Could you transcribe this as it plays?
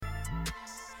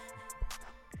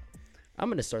I'm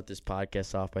going to start this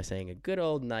podcast off by saying a good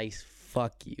old nice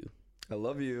fuck you. I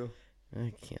love you.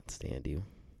 I can't stand you.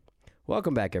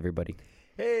 Welcome back, everybody.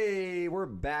 Hey, we're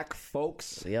back,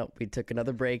 folks. Yep, we took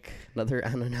another break, another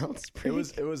unannounced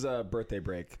break. It was a birthday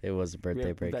break. It was a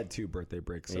birthday break. We've had 2 birthday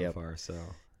breaks so far, so.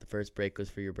 The first break was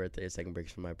for your birthday, the second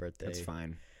break's for my birthday. That's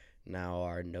fine. Now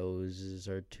our noses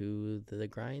are to the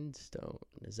grindstone.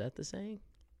 Is that the saying?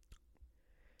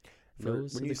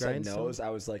 When you said nose, I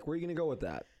was like, where are you going to go with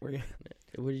that? Where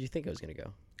did you think I was going to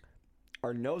go?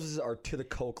 Our noses are to the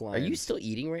coke line. Are you still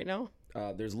eating right now?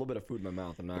 There's a little bit of food in my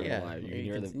mouth. I'm not going to lie.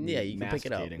 You can pick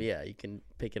it up. Yeah, you can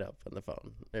pick it up on the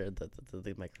phone. Or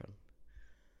the microphone.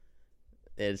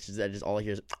 It's just all I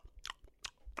hear is...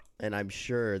 And I'm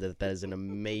sure that is an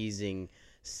amazing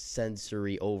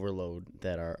sensory overload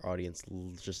that our audience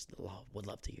would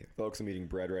love to hear. Folks, I'm eating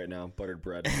bread right now. Buttered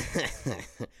bread.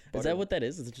 Is that what that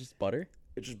is? Is it just butter?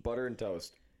 It's just butter and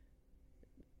toast.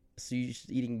 So you're just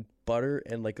eating butter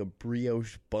and like a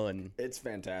brioche bun. It's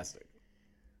fantastic.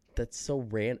 That's so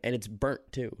random. And it's burnt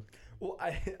too. Well,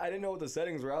 I didn't know what the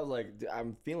settings were. I was like,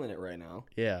 I'm feeling it right now.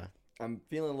 Yeah. I'm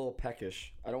feeling a little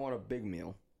peckish. I don't want a big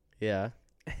meal. Yeah.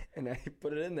 And I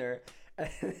put it in there.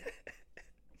 And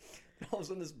all of a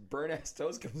sudden this burnt-ass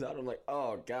toast comes out. I'm like,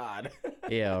 oh, God.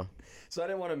 Yeah. So I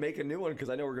didn't want to make a new one because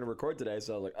I know we're going to record today.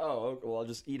 So I was like, oh, well, I'll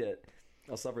just eat it.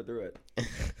 I'll suffer through it.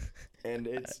 And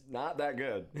it's not that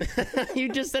good. You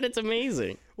just said it's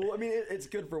amazing. Well, I mean, it's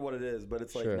good for what it is, but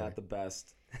it's like not the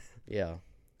best. Yeah.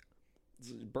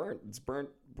 It's burnt. It's burnt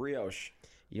brioche.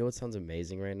 You know what sounds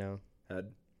amazing right now?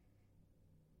 Head.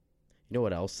 You know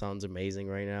what else sounds amazing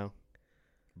right now?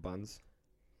 Buns.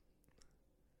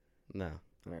 No.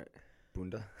 All right.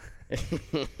 Bunda.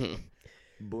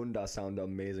 Bunda sound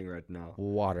amazing right now.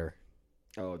 Water.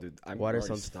 Oh, dude. Water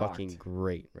sounds fucking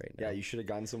great right now. Yeah, you should have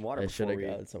gotten some water. I should have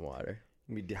gotten some water.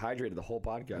 We dehydrated the whole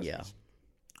podcast. Yeah.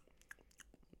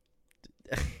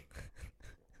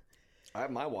 I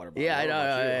have my water bottle. Yeah, I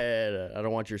know. I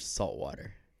don't want your salt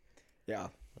water. Yeah.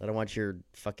 I don't want your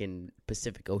fucking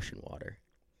Pacific Ocean water.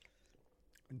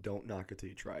 Don't knock it till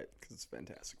you try it because it's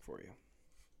fantastic for you.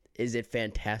 Is it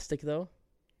fantastic, though?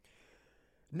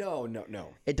 No.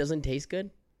 It doesn't taste good?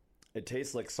 It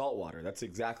tastes like salt water. That's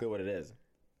exactly what it is.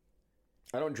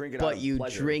 I don't drink it out of pleasure.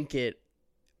 But you drink it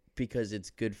because it's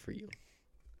good for you.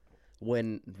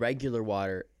 When regular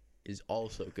water is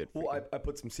also good for you. Well, I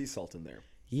put some sea salt in there.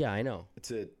 Yeah, I know.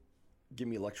 To give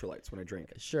me electrolytes when I drink.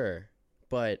 Sure.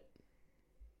 But,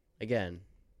 again,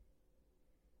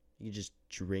 you just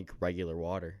drink regular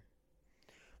water.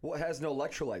 Well, it has no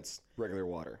electrolytes, regular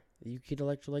water. You get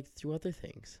electrolytes through other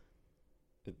things.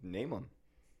 Name them.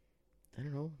 I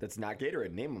don't know. That's not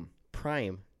Gatorade. Name them.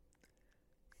 Prime.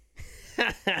 You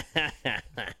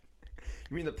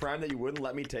mean the Prime that you wouldn't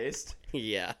let me taste?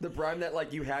 Yeah. The Prime that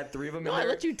like you had 3 of them in No, there? I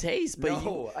let you taste, but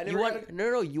I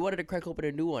never you wanted to crack open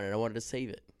a new one, and I wanted to save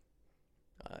it.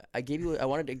 I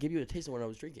wanted to give you a taste of when I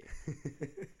was drinking.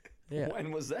 Yeah.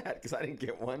 When was that? Because I didn't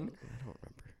get one. I don't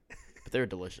remember. But they were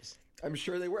delicious. I'm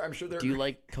sure they were. I'm sure they're. Do you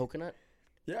like coconut?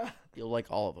 Yeah. You'll like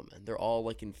all of them, and they're all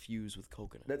like infused with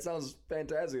coconut. That sounds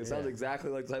fantastic. It sounds exactly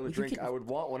like the type of drink I would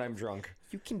want when I'm drunk.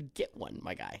 You can get one,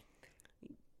 my guy.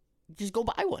 Just go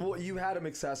buy one. Well, you had them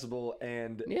accessible,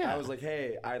 and I was like,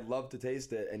 hey, I'd love to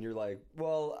taste it. And you're like,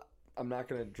 well, I'm not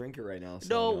going to drink it right now.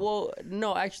 So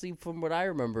no, actually, from what I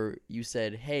remember, you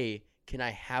said, hey, can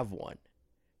I have one?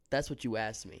 That's what you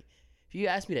asked me. If you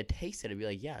asked me to taste it, I'd be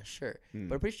like, yeah, sure.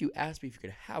 But I'm pretty sure you asked me if you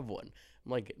could have one.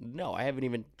 I'm like, no, I haven't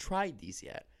even tried these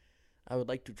yet. I would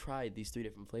like to try these 3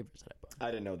 different flavors that I bought.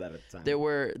 I didn't know that at the time. There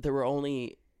were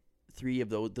only 3 of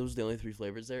those. Those are the only 3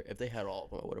 flavors there. If they had all of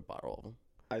them, I would have bought all of them.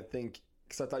 I think,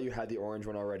 because I thought you had the orange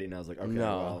one already, and I was like, okay,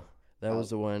 no, that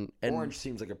was the one. And orange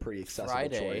seems like a pretty accessible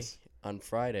choice. On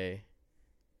Friday,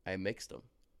 I mixed them.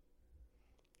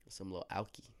 Some little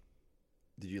alky.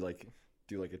 Did you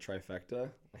do like a trifecta?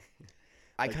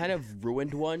 I kind of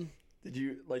ruined one. Did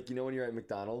you, when you're at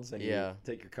McDonald's and you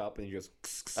take your cup and you just...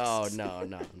 Oh, no.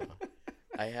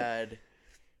 I had,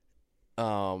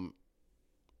 I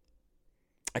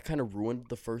kind of ruined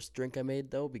the first drink I made,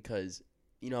 though, because,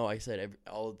 I said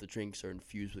all of the drinks are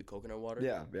infused with coconut water.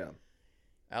 Yeah.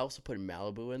 I also put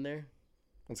Malibu in there.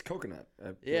 It's coconut.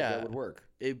 That would work.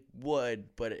 It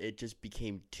would, but it just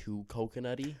became too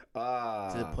coconutty.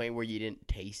 To the point where you didn't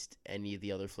taste any of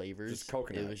the other flavors. Just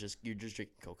coconut. It was just, you're just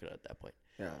drinking coconut at that point.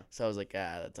 Yeah. So I was like,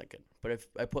 that's not good. But if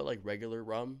I put regular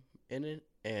rum in it,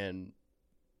 and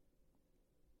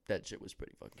that shit was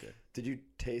pretty fucking good. Did you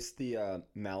taste the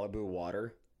Malibu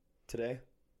water today?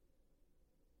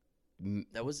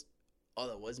 That was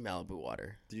Malibu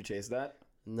water. Did you taste that?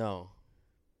 No.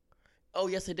 Oh,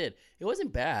 yes, I did. It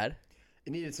wasn't bad.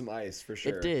 It needed some ice for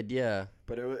sure. It did, yeah.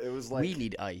 But it was like we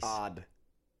need ice. Odd.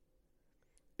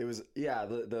 It was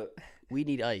We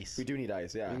need ice. We do need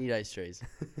ice, yeah. We need ice trays.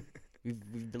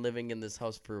 We've been living in this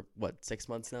house for what, 6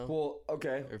 months now? Well,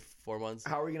 okay. Or 4 months?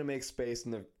 How are we gonna make space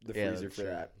in the freezer for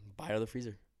that? Buy out of the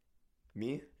freezer.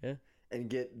 Me? Yeah. And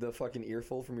get the fucking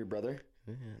earful from your brother?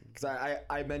 Yeah. Because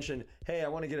I mentioned, hey, I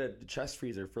want to get a chest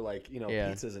freezer for like,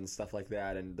 pizzas and stuff like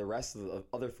that and the rest of the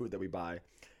other food that we buy.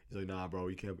 He's like, nah, bro,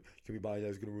 you can't be buying that.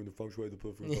 It's gonna ruin the feng shui of the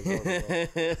food.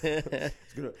 It's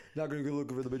not gonna go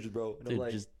looking for the bitches, bro. And dude, I'm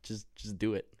like, just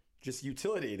do it. Just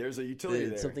utility. There's a utility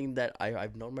there. It's something that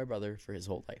I've known my brother for his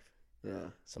whole life. Yeah.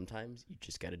 Sometimes you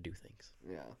just gotta do things.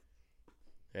 Yeah.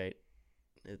 Right?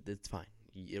 It's fine.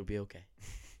 It'll be okay.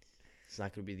 It's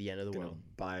not gonna be the end of the world.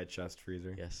 Buy a chest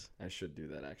freezer. Yes. I should do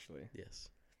that actually. Yes.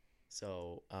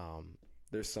 So,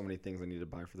 there's so many things I need to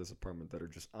buy for this apartment that are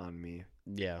just on me.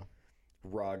 Yeah.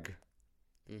 Rug.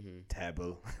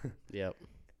 Table. Yep.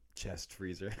 Chest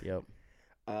freezer. Yep.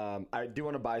 I do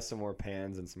want to buy some more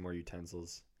pans and some more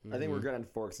utensils. I think we're good on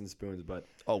forks and spoons, but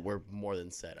we're more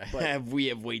than set. We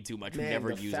have way too much. Man, we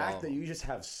never use all. The fact that you just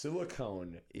have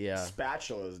silicone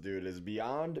spatulas, dude, is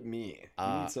beyond me.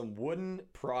 You need some wooden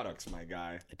products, my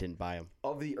guy. I didn't buy them.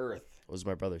 Of the earth. It was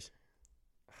my brother's.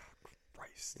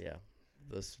 Christ. Yeah,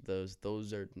 those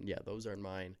are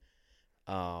mine.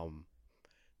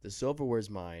 The silverware's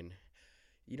mine.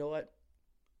 You know what?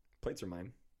 Plates are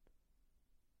mine.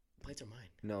 Plates are mine.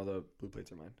 No, the blue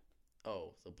plates are mine.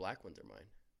 Oh, the black ones are mine.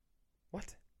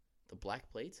 What? The black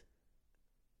plates?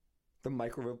 The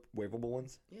microwavable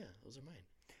ones? Yeah, those are mine.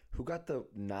 Who got the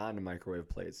non-microwave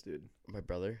plates, dude? My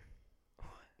brother.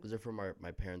 Those are from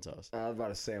my parents' house. I was about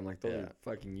to say, I'm like, those are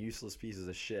fucking useless pieces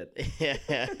of shit.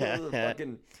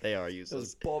 They are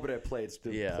useless. Those Bobbit plates,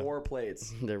 dude. Yeah. Poor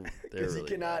plates. They're because really you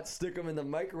cannot stick them in the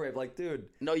microwave. Like, dude.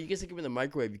 No, you can stick them in the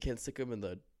microwave. You can't stick them in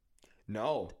the...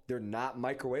 No, they're not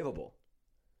microwavable.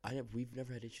 We've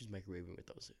never had issues microwaving with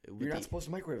those. You're not supposed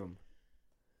to microwave them.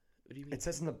 What do you mean? It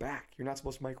says in the back you're not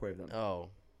supposed to microwave them. Oh.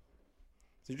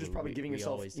 So you're just probably giving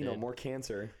yourself, more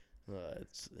cancer.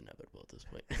 It's inevitable at this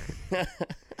point. But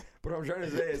what I'm trying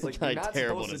to say is, like, you're not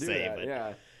supposed to do that. But,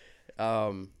 yeah.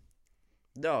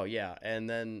 No, yeah. And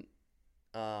then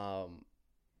I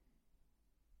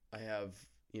have,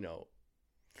 Are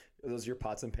those your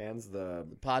pots and pans? The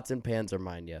pots and pans are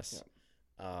mine, yes.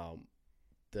 Yeah.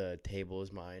 The table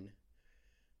is mine.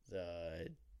 The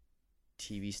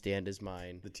TV stand is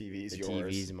mine. The TV's yours. The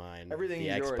TV's mine. Everything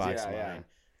is yours. Xbox mine.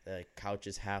 The couch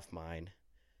is half mine.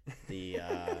 The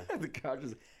the couch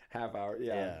is half ours.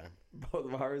 Yeah. Both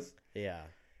of ours. Yeah.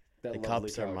 The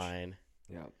cups are mine.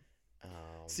 Yeah.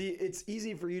 See, it's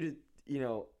easy for you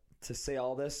to to say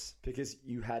all this because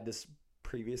you had this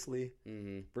previously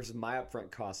versus my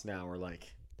upfront costs now are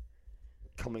like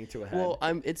coming to a head. Well,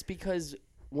 it's because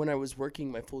when I was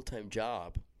working my full-time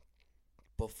job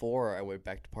before I went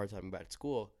back to part-time back to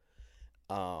school,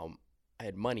 I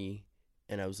had money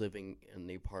and I was living in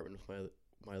the apartment with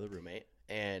my other roommate,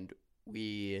 and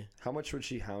we... How much would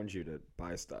she hound you to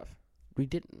buy stuff? We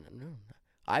didn't. No.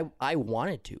 I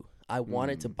wanted to. I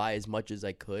wanted to buy as much as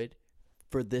I could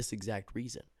for this exact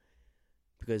reason.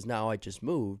 Because now I just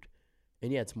moved,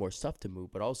 and yeah, it's more stuff to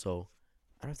move, but also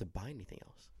I don't have to buy anything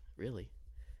else, really.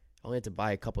 I only have to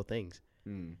buy a couple things.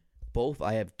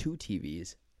 I have 2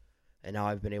 TVs, and now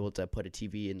I've been able to put a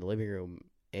TV in the living room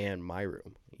and my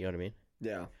room. You know what I mean?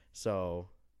 Yeah. So,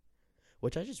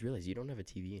 which I just realized you don't have a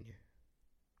TV in here.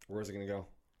 Where's it going to go?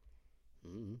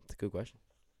 It's a good question.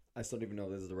 I still don't even know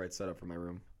if this is the right setup for my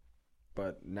room.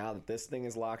 But now that this thing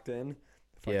is locked in,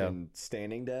 fucking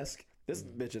standing desk, this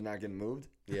bitch is not getting moved.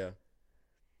 Yeah.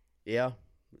 Yeah.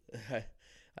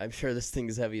 I'm sure this thing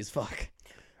is heavy as fuck.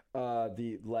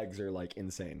 The legs are like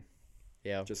insane.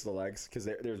 Yeah. Just the legs, because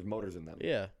there's motors in them.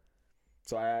 Yeah.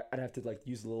 So I'd have to like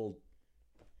use a little.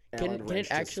 Can it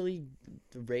actually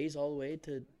raise all the way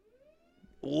to?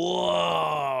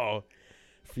 Whoa!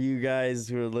 For you guys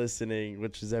who are listening,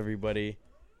 which is everybody,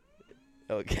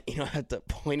 okay, you don't have to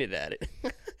point it at it,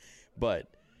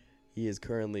 but he is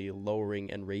currently lowering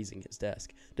and raising his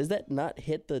desk. Does that not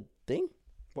hit the thing?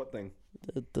 What thing?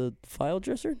 The file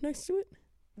dresser next to it?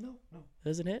 No.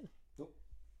 Doesn't hit? Nope.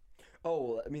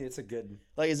 Oh, I mean, it's a good.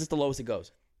 Like, is this the lowest it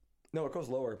goes? No, it goes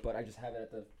lower, but I just have it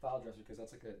at the file dresser because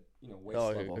that's like a waist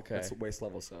level. Okay. It's waist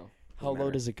level, so. How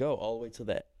low does it go? All the way to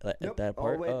that that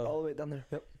part? All the way down there.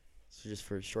 Yep. So just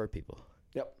for short people.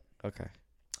 Yep. Okay.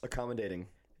 Accommodating.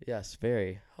 Yes,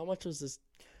 very. How much was this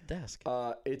desk?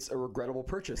 It's a regrettable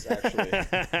purchase, actually,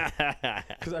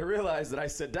 because I realized that I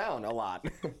sit down a lot.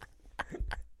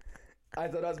 I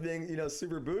thought I was being,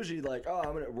 super bougie. Like, oh,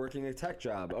 I'm working a tech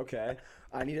job. Okay.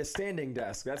 I need a standing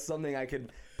desk. That's something I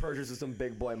could purchase with some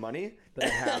big boy money that I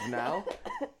have now.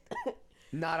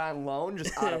 Not on loan,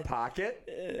 just out of pocket.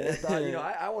 And I thought,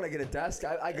 I want to get a desk.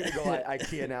 I could go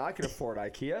IKEA now. I can afford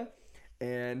IKEA.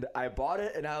 And I bought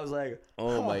it, and I was like,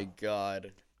 oh my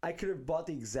God. I could have bought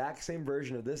the exact same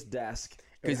version of this desk.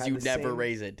 Because you never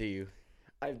raise it, do you?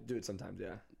 I do it sometimes,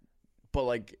 yeah. But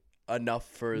like enough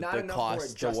for not the enough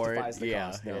cost to warrant. Not enough the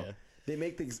cost, no. Yeah. They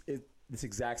make this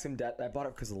exact same desk. I bought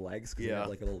it because of the legs, because they have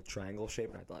like a little triangle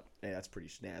shape, and I thought, hey, that's pretty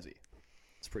snazzy.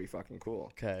 It's pretty fucking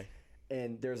cool. Okay.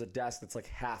 And there's a desk that's like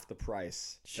half the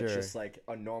price. Sure. It's just like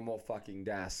a normal fucking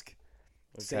desk.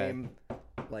 Okay. Same,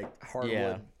 like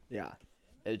hardwood. Yeah.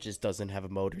 It just doesn't have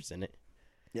motors in it.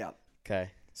 Yeah. Okay.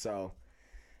 So,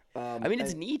 I mean,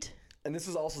 it's neat. And this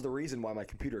is also the reason why my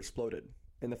computer exploded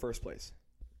in the first place.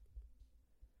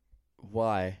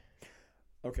 Why?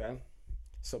 Okay.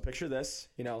 So picture this,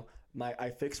 I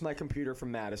fixed my computer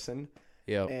from Madison.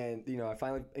 Yeah. And, I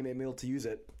finally am able to use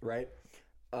it, right?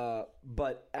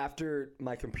 But after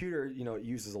my computer, it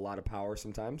uses a lot of power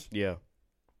sometimes. Yeah.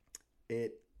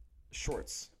 It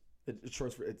shorts.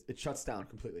 It shuts down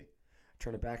completely.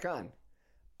 Turn it back on.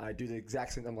 I do the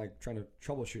exact same. I'm like trying to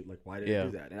troubleshoot. Like, why did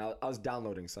it do that? And I was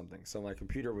downloading something, so my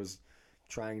computer was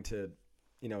trying to,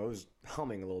 it was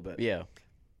humming a little bit. Yeah.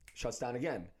 Shuts down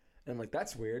again, and I'm like,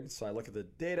 that's weird. So I look at the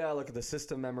data, I look at the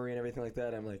system memory and everything like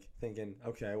that. I'm like thinking,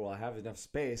 okay, well, I have enough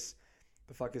space.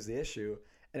 The fuck is the issue?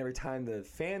 And every time the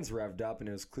fans revved up and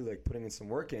it was clearly like putting in some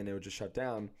work in, it would just shut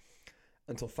down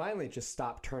until finally it just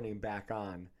stopped turning back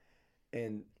on.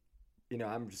 And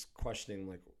I'm just questioning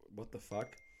like, what the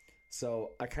fuck?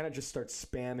 So I kind of just start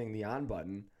spamming the on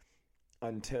button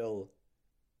until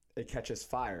it catches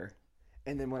fire.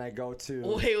 And then when I go to...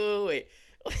 Wait.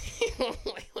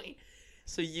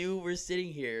 So you were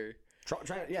sitting here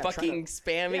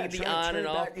spamming the on and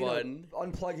off button.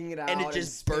 Unplugging it out. And it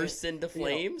just bursts into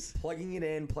flames? Plugging it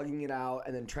in, plugging it out,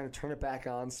 and then trying to turn it back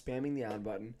on, spamming the on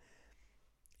button.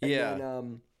 And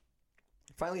then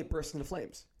finally it bursts into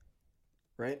flames.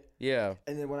 Right? Yeah.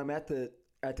 And then when I'm at the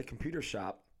computer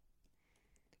shop,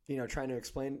 trying to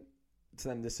explain to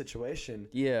them the situation.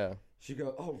 Yeah. She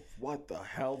go, oh, what the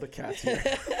hell? The cat's here.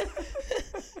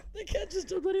 The cat just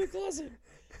jumped out of your closet.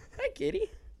 Hi,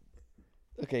 kitty.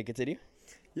 Okay, continue.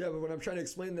 Yeah, but when I'm trying to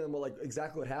explain to them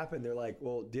exactly what happened, they're like,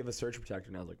 well, do you have a surge protector?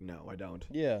 And I was like, no, I don't.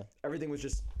 Yeah. Everything was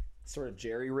just sort of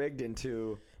jerry-rigged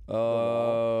into the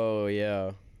wall.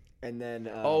 Yeah. And then...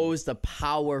 it was the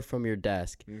power from your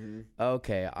desk. Mm-hmm.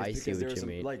 Okay, I see what you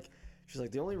mean. She's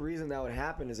like, the only reason that would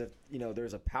happen is if,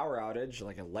 there's a power outage,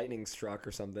 like a lightning struck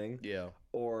or something. Yeah.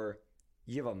 Or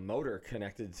you have a motor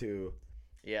connected to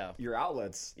your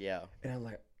outlets. Yeah. And I'm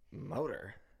like,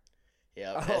 motor?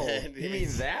 Yeah. Oh, you mean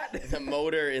that? The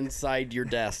motor inside your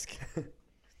desk.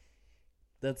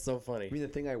 That's so funny. You mean the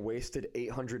thing I wasted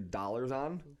 $800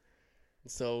 on?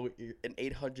 So an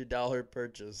 $800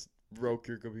 purchase broke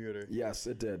your computer. Yes,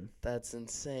 it did. That's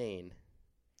insane.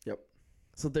 Yep.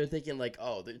 So they're thinking like,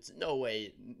 oh, there's no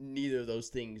way neither of those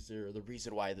things are the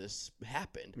reason why this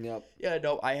happened. Yep. Yeah,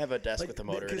 no, I have a desk with a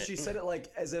motor in it. Because she said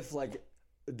it as if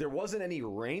there wasn't any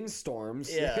rainstorms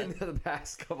in the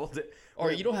past couple days.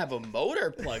 Or you don't have a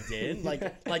motor plugged in.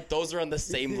 like those are on the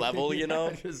same level,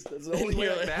 That's the only way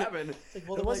it could happen. It's like,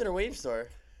 well, there wasn't a rainstorm.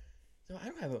 So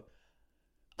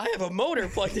I have a motor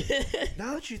plugged in.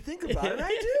 Now that you think about it, I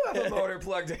do have a motor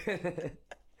plugged in.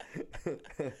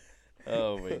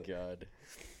 Oh my God.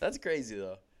 That's crazy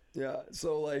though. Yeah,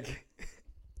 so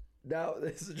now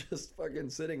this is just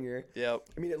fucking sitting here. Yep.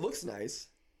 I mean, it looks nice.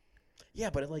 Yeah,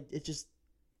 but it just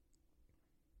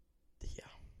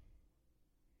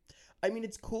I mean,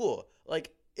 it's cool.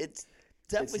 It's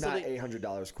definitely it's not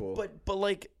 $800 cool.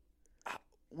 But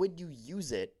when you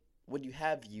use it, when you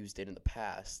have used it in the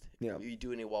past, are you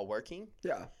doing it while working?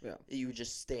 Yeah. You would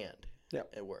just stand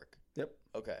and work. Yep.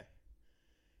 Okay.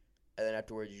 And then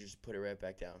afterwards, you just put it right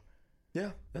back down. Yeah.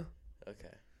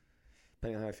 Okay.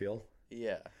 Depending on how I feel.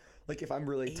 Yeah. If I'm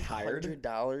really tired.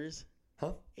 $800?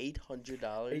 Huh?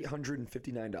 $800?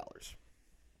 $859.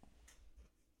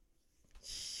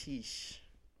 Sheesh.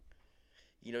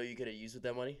 You know what you could have used with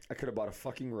that money? I could have bought a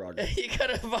fucking rug. You could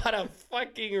have bought a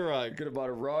fucking rug. I could have bought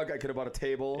a rug. I could have bought a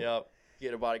table. Yep. You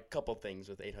could have bought a couple things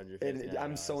with $859. And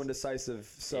I'm so indecisive.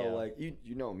 So,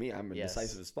 you know me. I'm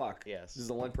indecisive as fuck. Yes. This is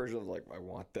the one person that's like, I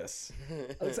want this.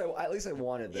 at least I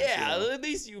wanted this. Yeah, at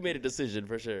least you made a decision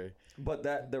for sure. But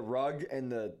the rug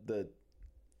and the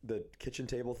kitchen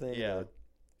table thing. Yeah.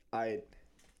 I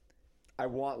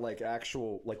want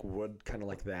actual wood, kind of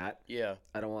like that. Yeah.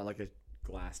 I don't want a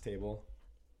glass table.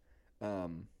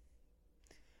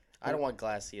 I don't want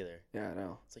glass either. Yeah, I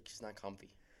know. It's like just not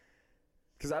comfy.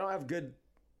 Because I don't have good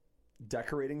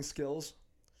decorating skills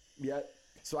yet,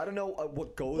 so I don't know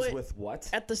what goes with what.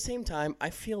 At the same time, I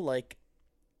feel like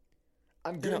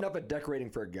I'm good enough at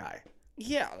decorating for a guy.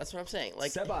 Yeah, that's what I'm saying.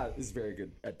 Like Seba is very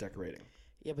good at decorating.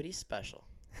 Yeah, but he's special.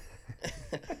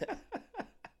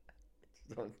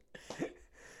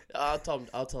 I'll tell him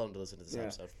to listen to this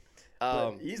episode.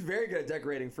 He's very good at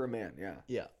decorating for a man. Yeah.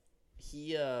 Yeah.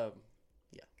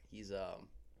 He's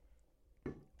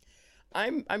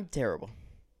I'm terrible.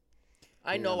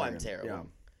 I know I'm terrible. Yeah.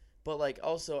 But like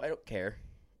also I don't care.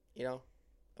 You know?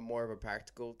 I'm more of a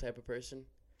practical type of person.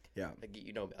 Yeah. Like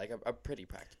like I'm pretty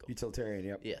practical. Utilitarian,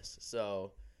 yep. Yes.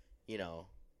 So, if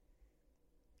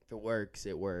it works,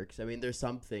 it works. I mean, there's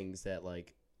some things that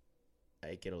like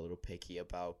I get a little picky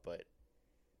about, but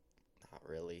not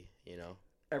really,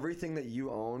 Everything that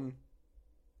you own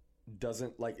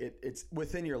doesn't like it's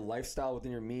within your lifestyle,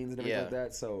 within your means and everything like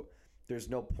that. So there's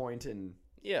no point in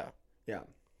Yeah. Yeah.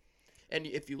 And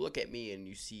if you look at me and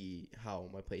you see how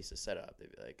my place is set up,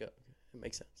 they'd be like, oh, it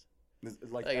makes sense.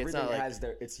 Like everything has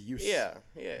its use. Yeah.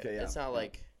 Okay, yeah. It's not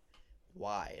like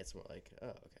why. It's more like, oh,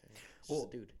 okay. Well,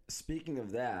 dude. Speaking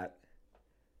of that,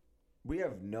 we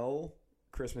have no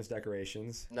Christmas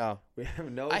decorations. No. We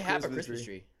have no I have a Christmas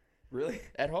tree. Really?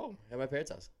 At home, at my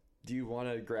parents' house. Do you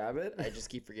want to grab it? I just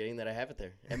keep forgetting that I have it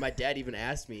there. And my dad even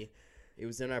asked me, it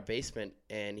was in our basement,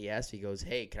 and he asked me, he goes,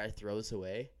 hey, can I throw this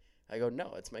away? I go,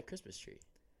 no, it's my Christmas tree.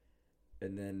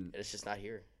 And then... it's just not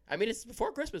here. I mean, it's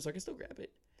before Christmas, so I can still grab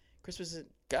it. Christmas is...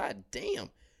 God damn.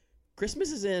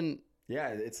 Christmas is in... Yeah,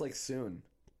 it's like soon.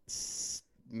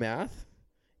 Math?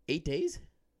 8 days?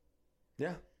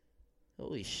 Yeah.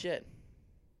 Holy shit.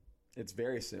 It's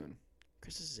very soon.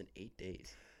 Christmas is in 8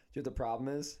 days. Do you know what the problem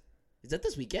is? Is that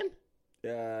this weekend?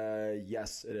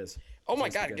 Yes, it is. Oh my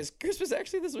God, is Christmas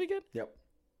actually this weekend? Yep.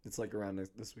 It's like around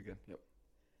this weekend. Yep.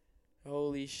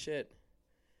 Holy shit.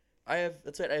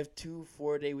 That's right, I have 2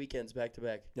 4-day weekends back to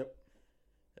back. Yep.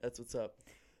 That's what's up.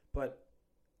 But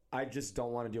I just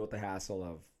don't want to deal with the hassle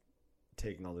of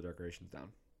taking all the decorations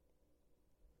down.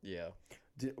 Yeah.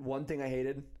 One thing I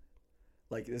hated,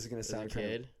 like this is going to sound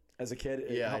as a kid,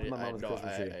 helping my mom with the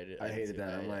Christmas tree. I hated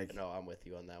that. I'm like... No, I'm with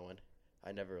you on that one.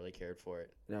 I never really cared for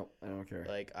it. No, I don't care.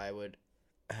 Like, I would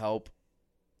help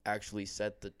actually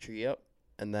set the tree up,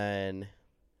 and then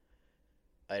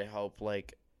I'd help,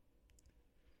 like,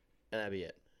 and that'd be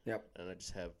it. Yep. And I'd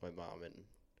just have my mom and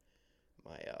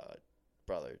my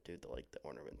brother do the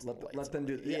ornaments. Let them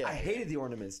do it. Yeah, I hated the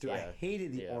ornaments, dude. I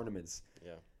hated the ornaments.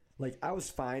 Yeah. Like, I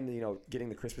was fine, getting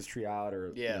the Christmas tree out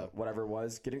or whatever it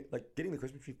was. Getting the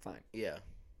Christmas tree, fine. Yeah.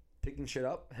 Picking shit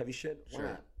up, heavy shit, why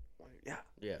not? Yeah.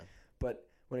 Yeah. But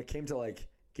when it came to, like,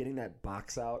 getting that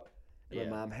box out, and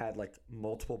my mom had, like,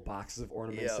 multiple boxes of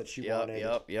ornaments that she wanted.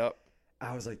 Yep.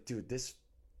 I was like, dude, this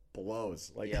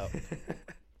blows. Like,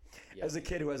 as a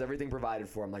kid who has everything provided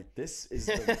for, I'm like, this is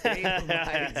the bane of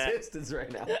my existence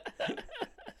right now.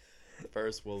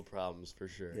 First world problems, for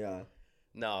sure. Yeah.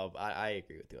 No, I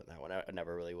agree with you on that one. I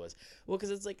never really was. Well,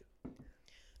 because it's like,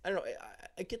 I don't know.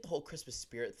 I get the whole Christmas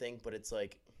spirit thing, but it's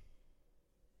like,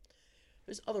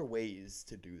 there's other ways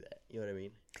to do that. You know what I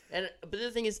mean? But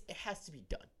the thing is, it has to be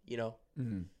done,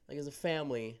 Mm-hmm. Like, as a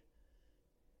family,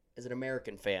 as an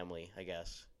American family, I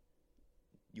guess,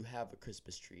 you have a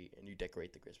Christmas tree and you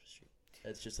decorate the Christmas tree.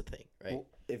 That's just a thing, right? Well,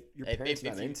 if your parents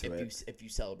not into it. If you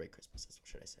celebrate Christmas, what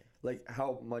should I say? Like,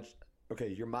 how much... Okay,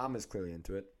 your mom is clearly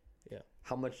into it. Yeah.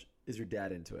 How much is your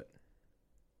dad into it?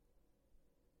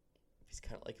 He's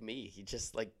kind of like me. He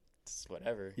just, like,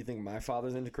 whatever. You think my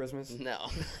father's into Christmas? No.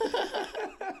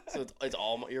 So it's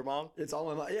all your mom? It's all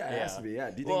my mom. Yeah, it has to be. Yeah.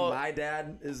 Do you think my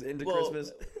dad is into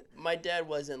Christmas? My dad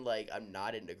wasn't like, I'm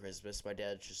not into Christmas. My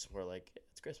dad's just more like,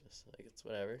 it's Christmas. Like, it's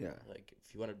whatever. Yeah. Like,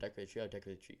 if you want to decorate a tree, I'll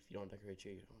decorate a tree. If you don't decorate a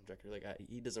tree, you don't decorate. Like,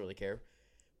 he doesn't really care.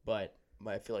 But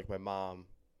I feel like my mom,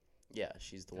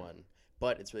 she's the one.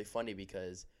 But it's really funny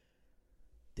because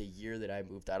the year that I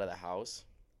moved out of the house,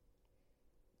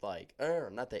 like,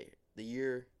 not the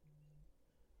year...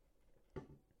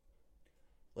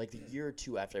 Like, the year or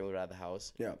two after I moved out of the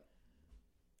house,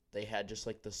 they had just,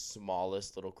 like, the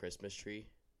smallest little Christmas tree.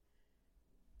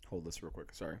 Hold this real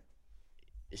quick. Sorry.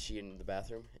 Is she in the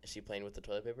bathroom? Is she playing with the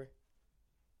toilet paper?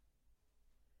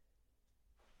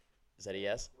 Is that a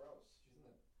yes? Gross. She's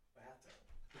in the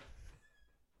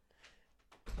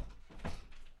bathtub.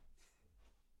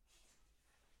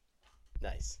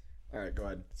 Nice. All right, go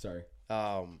ahead. Sorry.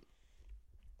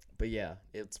 But yeah,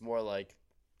 it's more like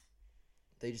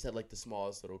they just had like the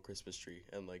smallest little Christmas tree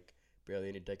and like barely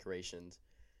any decorations,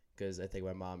 because I think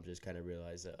my mom just kind of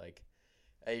realized that like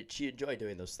She enjoyed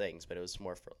doing those things, but it was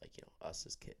more for like us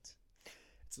as kids.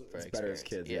 It's better as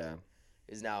kids, yeah.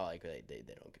 Is now like they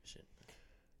don't give a shit.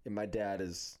 And my dad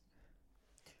is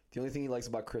the only thing he likes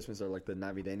about Christmas are like the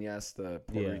Navideñas, the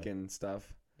Puerto Rican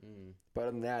stuff. But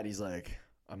other than that, he's like,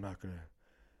 I'm not gonna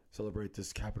celebrate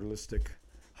this capitalistic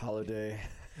holiday.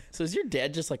 So is your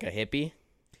dad just like a hippie?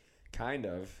 Kind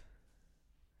of.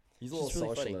 He's a little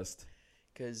really socialist.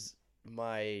 Because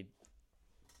my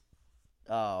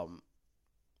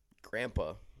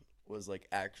grandpa was like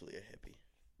actually a hippie.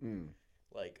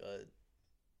 Like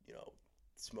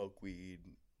smoke weed,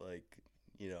 like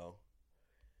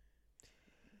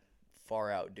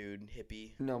far out dude,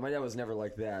 hippie. No, my dad was never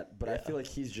like that, but I feel like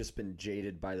he's just been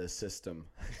jaded by the system.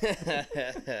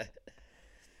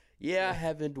 Yeah,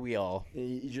 haven't we all?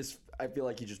 I feel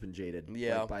like he's just been jaded.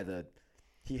 Yeah, like by the.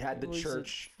 He had the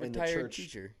church and the church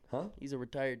teacher. Huh? He's a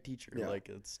retired teacher. Yeah. Like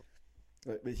it's.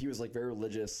 But he was like very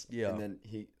religious. Yeah. And then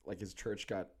his church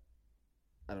got,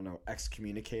 I don't know,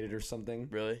 excommunicated or something.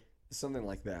 Really? Something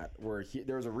like that. Where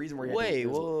there was a reason where he. Wait,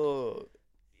 whoa!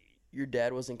 Your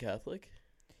dad wasn't Catholic?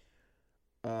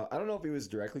 I don't know if he was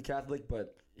directly Catholic,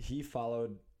 but he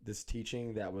followed this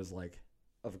teaching that was like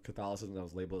of Catholicism that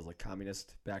was labeled as like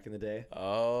communist back in the day.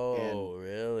 Oh, and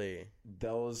really?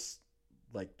 Those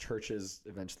like churches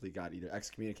eventually got either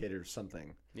excommunicated or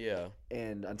something. Yeah.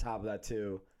 And on top of that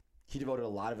too, he devoted a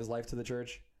lot of his life to the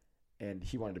church, and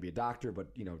he wanted to be a doctor,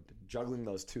 but juggling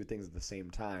those two things at the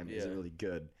same time isn't really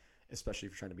good, especially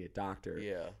if you're trying to be a doctor.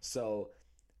 Yeah. So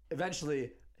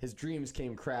eventually his dreams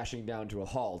came crashing down to a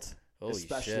halt. Holy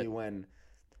especially shit. When,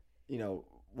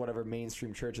 whatever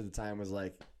mainstream church at the time was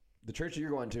like, the church that you're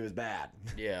going to is bad.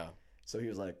 Yeah. So he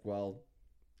was like, well,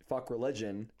 fuck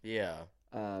religion. Yeah.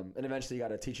 And eventually he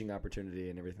got a teaching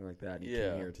opportunity and everything like that. And he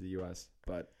came here to the U.S.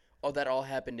 But that all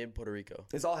happened in Puerto Rico?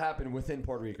 This all happened within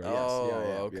Puerto Rico, yes.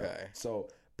 Oh, okay. Yeah. So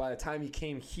by the time he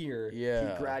came here, he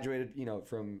graduated,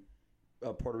 from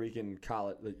a Puerto Rican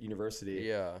college, university.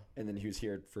 Yeah. And then he was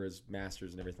here for his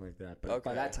master's and everything like that. But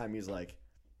by that time he was like,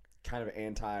 kind of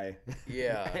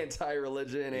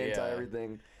anti-religion,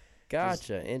 anti-everything.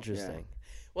 Gotcha. Interesting. Yeah.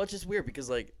 Well, it's just weird because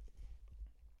like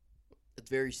it's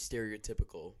very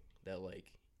stereotypical that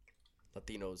like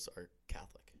Latinos are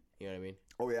Catholic. You know what I mean?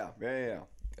 Oh yeah.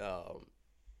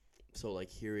 So like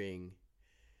hearing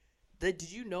that,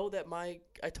 did you know that I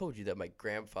told you that my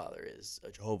grandfather is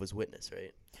a Jehovah's Witness,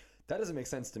 right? That doesn't make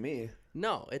sense to me.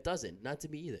 No, it doesn't. Not to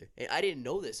me either. And I didn't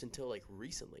know this until like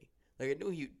recently. Like I knew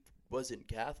he wasn't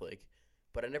Catholic,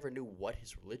 but I never knew what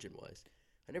his religion was.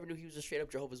 I never knew he was a straight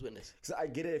up Jehovah's Witness. Because I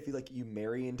get it if you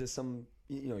marry into some,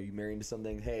 you marry into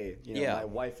something. Hey, my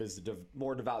wife is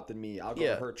more devout than me. I'll go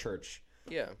to her church.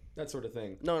 Yeah, that sort of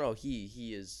thing. No,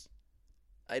 he is.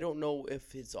 I don't know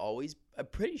if it's always. I'm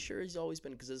pretty sure he's always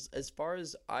been, because as far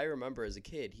as I remember as a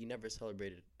kid, he never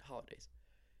celebrated holidays.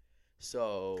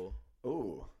 So.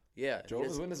 Ooh. Yeah.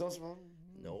 Jehovah's Witness also.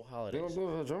 No holidays.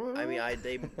 I mean,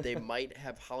 they might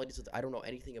have holidays. I don't know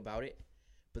anything about it,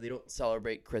 but they don't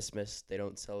celebrate Christmas. They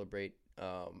don't celebrate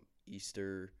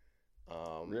Easter.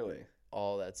 Really?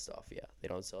 All that stuff. Yeah, they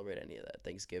don't celebrate any of that.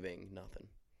 Thanksgiving, nothing.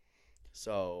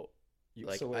 So,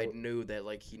 I knew that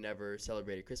like he never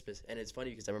celebrated Christmas, and it's funny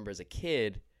because I remember as a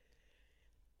kid,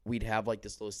 we'd have like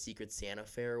this little secret Santa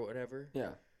fair or whatever.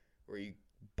 Yeah. Where you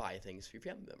buy things for your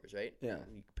family members, right? Yeah.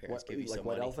 And your parents give you some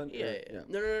White money. Elephant? Yeah.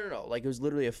 No. Like it was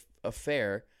literally a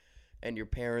fair, and your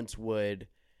parents would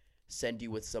send you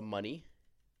with some money,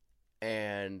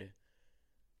 and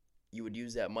you would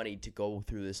use that money to go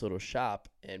through this little shop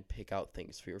and pick out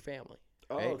things for your family.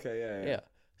 Right? Oh, okay, yeah.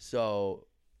 So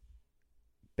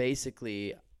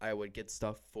basically, I would get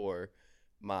stuff for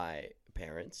my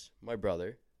parents, my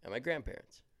brother, and my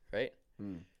grandparents, right?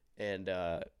 And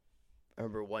I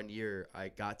remember one year I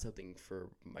got something for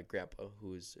my grandpa,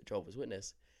 who's a Jehovah's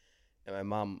Witness, and my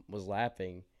mom was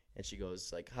laughing, and she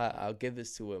goes like, I'll give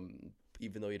this to him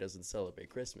even though he doesn't celebrate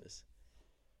Christmas.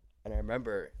 And I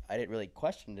remember I didn't really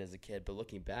question it as a kid, but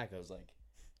looking back, I was like,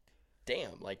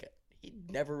 damn, like he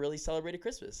never really celebrated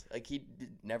Christmas. Like he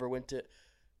never went to,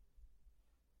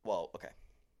 well, okay.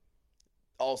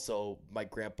 Also, my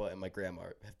grandpa and my grandma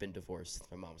have been divorced since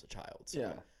my mom was a child. So.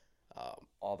 Yeah.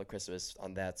 All the Christmas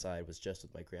on that side was just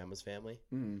with my grandma's family.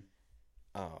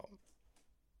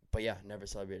 But yeah, never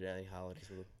celebrated any holidays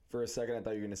with them. For a second, I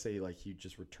thought you were gonna say like you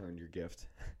just returned your gift.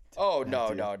 Oh no!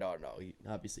 He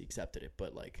obviously accepted it,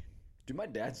 but like, dude, my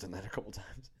dad's done that a couple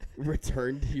times.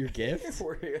 Returned your gift?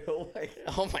 Where he'll like,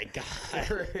 oh my god!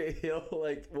 Where he'll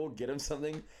like, we'll get him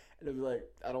something, and he'll be like,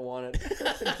 I don't want it.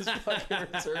 Just fucking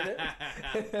return it.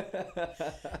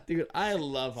 Dude, I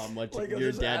love how much like,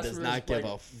 your dad does not give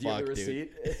a fuck, dude.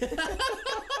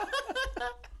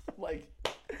 Like,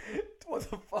 what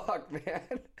the fuck,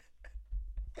 man?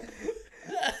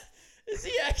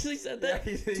 He actually said that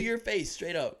to your face,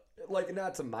 straight up. Like,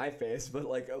 not to my face, but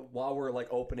like while we're like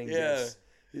opening gifts.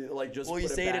 Like just. Will you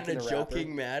say it in a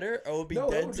joking manner, or will be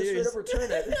dead serious? Just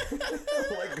straight up return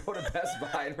it. Like go to Best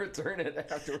Buy and return it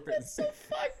afterwards. That's so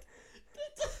fucked.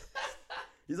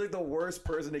 He's like the worst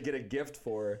person to get a gift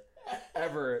for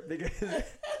ever because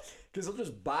he'll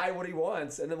just buy what he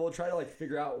wants and then we'll try to like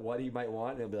figure out what he might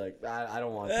want and he'll be like, I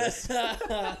don't want this. That's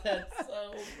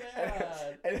so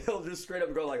bad. And he'll just straight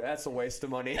up go like, that's a waste of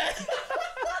money.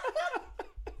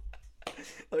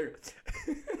 Like,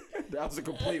 that was a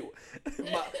complete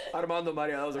Armando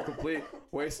Maria, that was a complete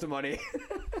waste of money.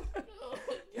 Oh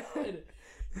my god.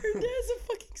 Your dad's a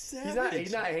fucking savage.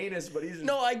 He's not heinous, but he's just...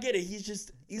 No, I get it.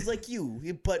 He's like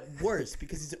you, but worse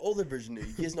because he's an older version of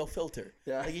you. He has no filter.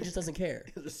 Yeah. Like he just doesn't care.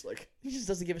 He just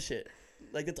doesn't give a shit.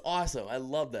 Like it's awesome. I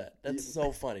love that. That's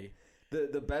so funny.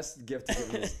 The best gift to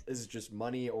give him is just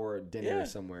money or dinner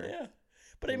somewhere. Yeah.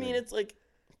 But I mean, it's like,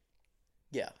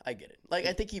 yeah, I get it. Like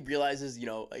I think he realizes, he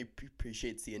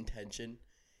appreciates the intention,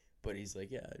 but he's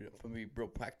like, yeah, if I'm gonna be real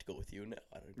practical with you, no,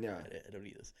 I don't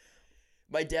need this.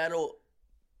 My dad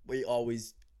we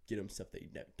always get him stuff that he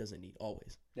doesn't need,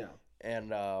 always. Yeah.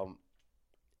 And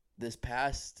this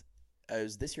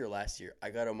year or last year, I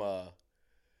got him a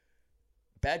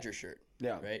Badger shirt.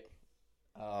 Yeah. Right?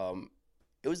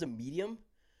 It was a medium,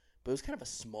 but it was kind of a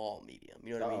small medium.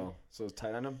 You know what I mean? So it was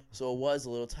tight on him? So it was a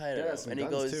little tight on him. And he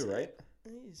goes, too, right?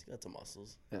 He's got some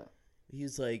muscles. Yeah. He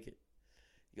goes,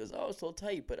 oh, it's a little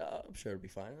tight, but I'm sure it'll be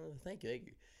fine. Thank you.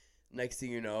 Next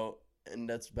thing you know, and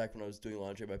that's back when I was doing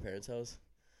laundry at my parents' house.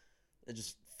 I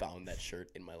just found that shirt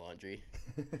in my laundry.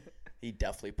 He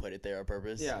definitely put it there on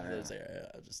purpose. Yeah. I was like,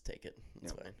 I'll just take it.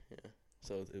 It's fine. Yeah.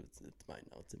 So it's mine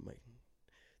now. It's in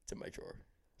my drawer.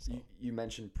 So. You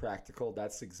mentioned practical.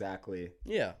 That's exactly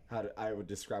how I would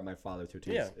describe my father too.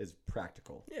 Yeah. Is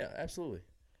practical. Yeah, absolutely.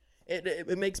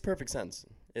 It makes perfect sense.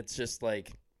 It's just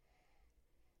like,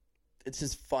 it's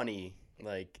just funny.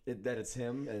 Like that it's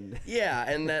him and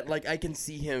and that like I can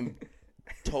see him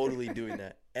totally doing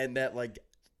that, and that like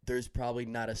there's probably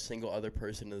not a single other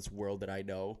person in this world that I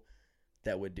know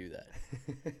that would do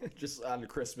that. Just on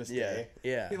Christmas Day.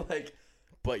 Yeah. Like,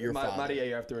 but your father. Maria,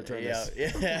 you have to return this.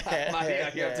 Yeah.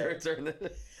 Maria, you have to return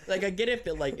this. Like I get if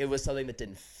it was something that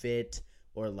didn't fit,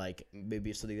 or like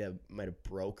maybe something that might have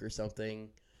broke or something,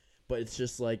 but it's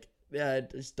just like, I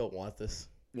just don't want this.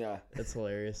 Yeah. That's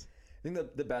hilarious. I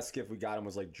think the best gift we got him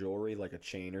was like jewelry, like a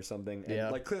chain or something.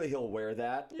 And like clearly he'll wear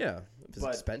that. Yeah. It's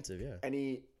expensive, yeah.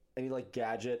 Any like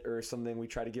gadget or something we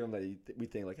try to give him that we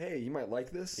think like, hey, you might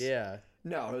like this. Yeah.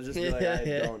 No, he'll just be like,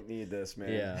 I don't need this,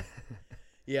 man. Yeah.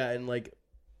 Yeah, and like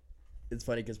it's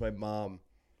funny because my mom,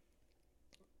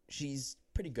 she's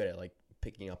pretty good at like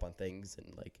picking up on things,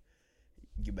 and like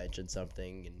you mentioned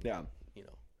something, and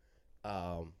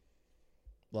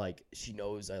like she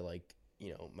knows I like,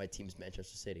 my team's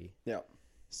Manchester City. Yeah.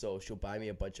 So she'll buy me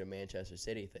a bunch of Manchester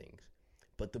City things,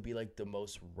 but they'll be like the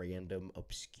most random,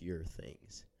 obscure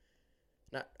things.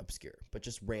 Not obscure, but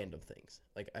just random things.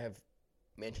 Like I have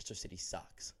Manchester City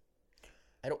socks.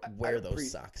 I don't wear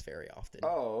those socks very often.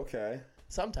 Oh, okay.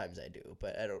 Sometimes I do,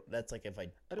 but I don't. That's like if I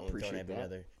don't have any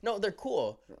other. No, they're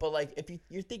cool, but like if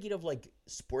you're thinking of like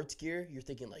sports gear, you're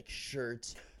thinking like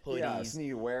shirts, hoodies,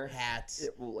 you wear hats.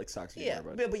 Like socks.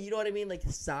 But you know what I mean, like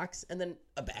socks, and then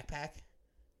a backpack,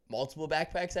 multiple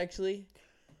backpacks actually.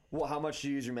 Well, how much do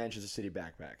you use your Manchester City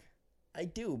backpack? I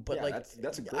do, but like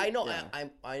that's a great. I know,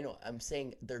 I know. I'm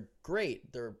saying they're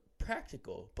great. They're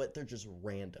practical, but they're just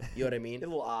random. You know what I mean? A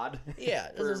little odd. Yeah,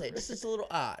 that's what I'm saying. Just a little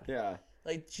odd. Yeah.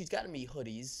 Like she's gotten me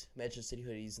hoodies, Manchester City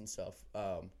hoodies and stuff.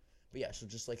 But yeah, she'll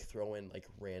just like throw in like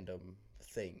random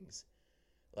things,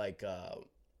 like I'm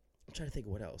trying to think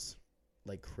of what else,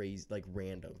 like crazy, like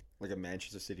random, like a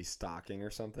Manchester City stocking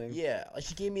or something. Yeah, like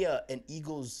she gave me an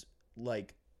Eagles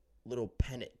like little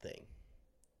pennant thing.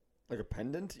 Like a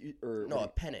pendant or no, a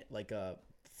pennant, like a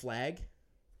flag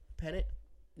pennant.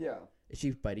 Yeah. Is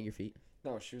she biting your feet?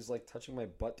 No, she was like touching my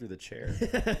butt through the chair.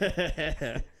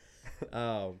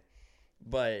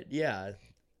 But yeah,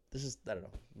 this is, I don't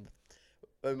know.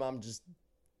 My mom just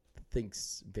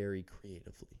thinks very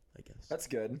creatively, I guess. That's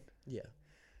good. Yeah.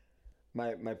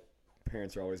 My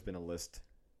parents have always been a list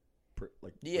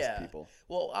people.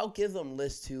 Well, I'll give them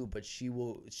lists too, but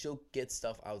she'll get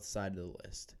stuff outside of the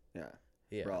list. Yeah.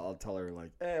 Yeah. Bro, I'll tell her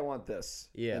like, hey, I want this.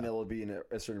 Yeah. And it'll be in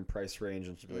a certain price range,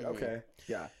 and she'll be like, okay.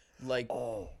 Yeah. Like,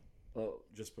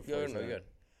 just before good.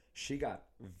 She got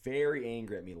very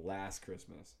angry at me last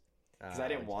Christmas because I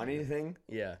didn't want anything.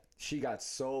 Yeah. She got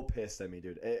so pissed at me,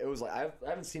 dude. It was like I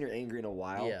haven't seen her angry in a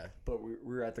while. Yeah. But we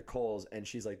were at the Kohl's, and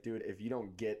she's like, dude, if you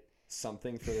don't get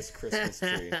something for this Christmas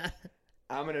tree,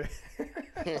 I'm gonna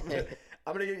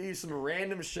get you some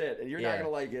random shit, and you're not gonna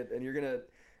like it, and you're gonna.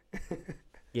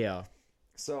 Yeah.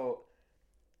 So,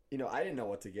 I didn't know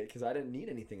what to get because I didn't need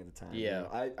anything at the time. Yeah.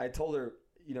 I told her,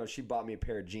 she bought me a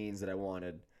pair of jeans that I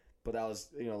wanted. But that was,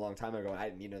 a long time ago. I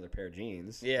didn't need another pair of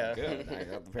jeans. Yeah. Good. I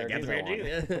got the pair of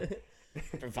jeans.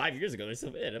 From 5 years ago, they're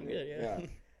still in. I'm good. Yeah.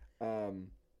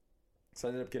 So I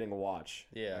ended up getting a watch.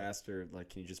 Yeah. I asked her, like,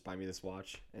 can you just buy me this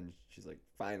watch? And she's like,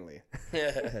 finally.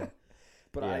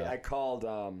 But Yeah. I called.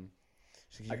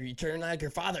 You turn like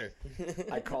your father.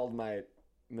 I called my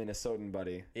Minnesotan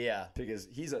buddy. Yeah. Because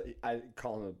I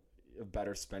call him a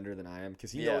better spender than I am.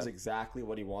 Because he knows exactly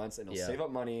what he wants, and he'll save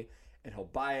up money, and he'll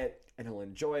buy it, and he'll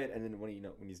enjoy it. And then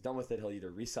when he's done with it, he'll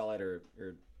either resell it or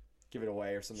give it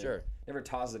away or something. Sure. Never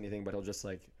tosses anything, but he'll just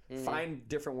like find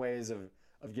different ways of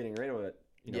getting rid of it,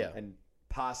 and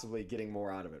possibly getting more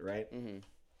out of it, right? Mm-hmm. And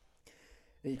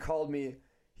he called me.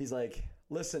 He's like,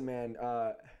 listen, man,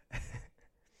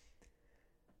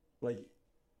 like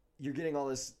you're getting all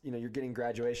this, you're getting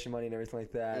graduation money and everything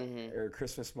like that, or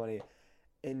Christmas money,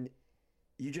 and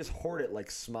you just hoard it like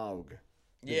Smaug.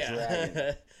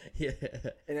 Yeah. Yeah.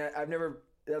 And I've never,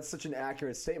 that's such an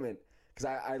accurate statement. Because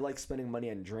I like spending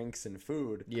money on drinks and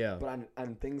food. Yeah. But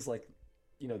on things like,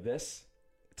 this,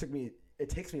 it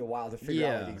takes me a while to figure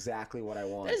out like, exactly what I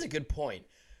want. That is a good point.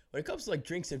 When it comes to like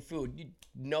drinks and food,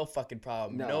 no fucking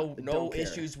problem. No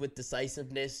issues with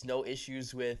decisiveness. No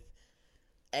issues with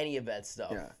any of that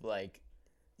stuff. Yeah. Like,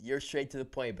 you're straight to the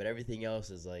point, but everything else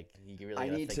is like, you really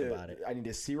gotta think about it. I need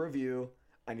to see a review.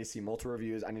 I need to see multiple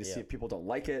reviews. I need to see if people don't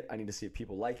like it. I need to see if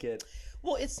people like it.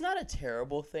 Well, it's not a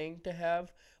terrible thing to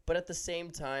have, but at the same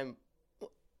time,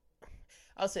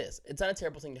 I'll say this. It's not a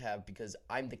terrible thing to have because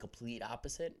I'm the complete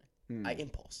opposite. I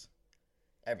impulse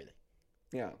everything.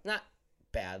 Yeah. Not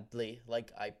badly.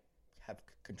 Like, I have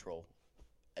control.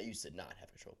 I used to not have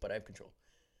control, but I have control.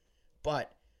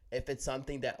 But if it's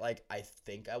something that, like, I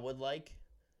think I would like,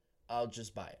 I'll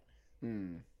just buy it.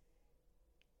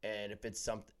 And if it's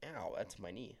something... Ow, that's my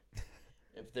knee.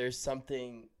 If there's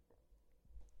something...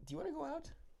 Do you want to go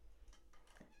out?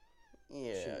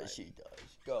 Yeah, she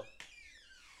does. Go.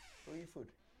 Go eat your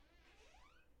food.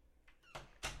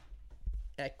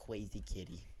 That crazy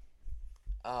kitty.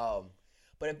 But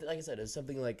if, like I said, it's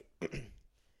something like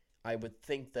I would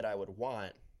think that I would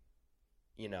want,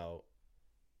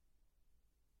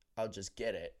 I'll just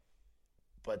get it.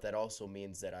 But that also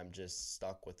means that I'm just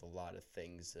stuck with a lot of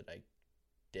things that I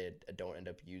don't end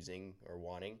up using or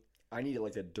wanting. I need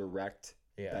like a direct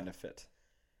benefit.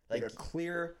 Like a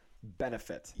clear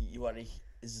benefit. You want to?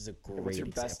 This is a great example. What's your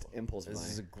best impulse buy? This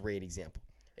is a great example.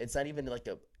 It's not even like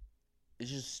it's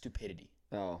just stupidity.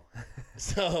 Oh.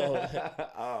 So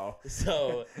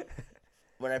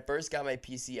when I first got my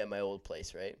PC at my old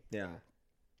place, right? Yeah.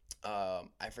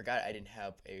 I forgot I didn't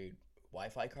have a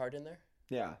Wi-Fi card in there.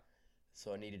 Yeah.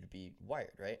 So it needed to be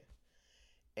wired, right?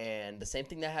 And the same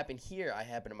thing that happened here, I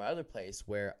happened in my other place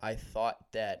where I thought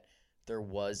that there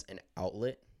was an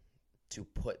outlet to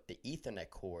put the Ethernet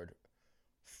cord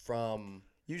from...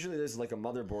 Usually there's like a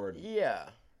motherboard. Yeah.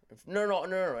 No.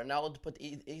 An outlet to put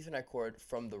the Ethernet cord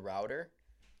from the router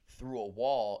through a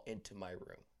wall into my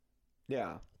room.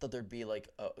 Yeah. I thought there'd be like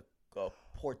a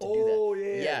port to do that. Oh, yeah.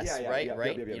 Yes, yeah, right? Yeah,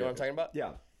 right? Yeah, you know what I'm talking about?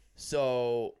 Yeah.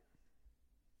 So,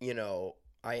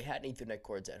 I had Ethernet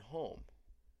cords at home.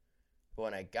 But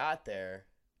when I got there,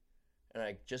 and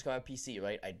I just got my PC,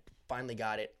 right? I finally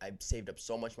got it. I saved up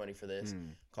so much money for this.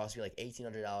 Cost me like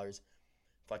 $1,800.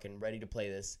 Fucking ready to play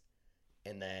this.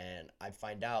 And then I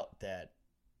find out that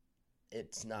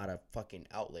it's not a fucking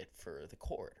outlet for the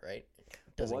cord, right?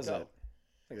 It doesn't go.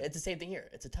 It's the same thing here.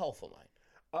 It's a telephone line.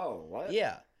 Oh, what?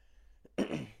 Yeah.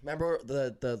 Remember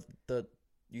the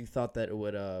you thought that it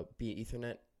would be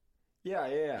Ethernet?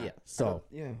 Yeah. So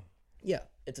yeah,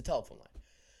 it's a telephone line.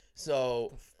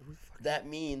 So that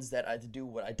means that I had to do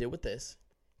what I did with this.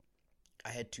 I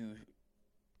had to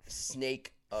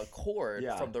snake a cord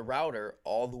from the router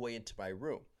all the way into my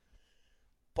room.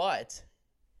 But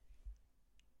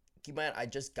keep in mind, I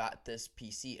just got this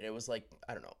PC and it was like,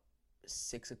 I don't know,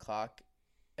 6 o'clock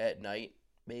at night,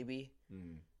 maybe,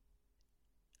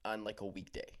 on like a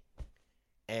weekday.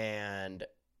 And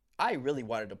I really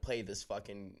wanted to play this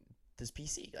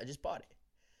PC. I just bought it.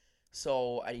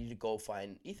 So I needed to go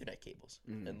find Ethernet cables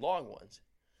and long ones.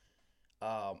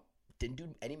 Didn't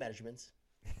do any measurements,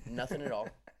 nothing at all.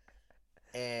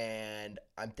 And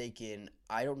I'm thinking,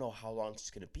 I don't know how long it's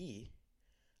going to be.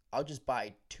 I'll just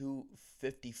buy two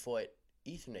 50-foot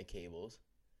Ethernet cables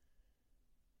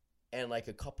and like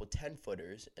a couple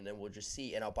 10-footers, and then we'll just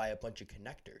see, and I'll buy a bunch of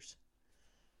connectors.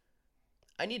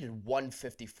 I needed one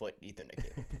 50-foot Ethernet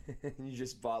cable. You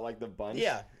just bought like the bunch?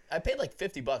 Yeah. I paid like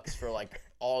 $50 for like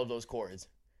all of those cords,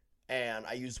 and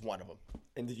I used one of them.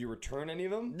 And did you return any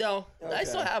of them? No. Okay. I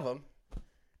still have them.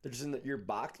 They're just in your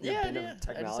box? Your bin of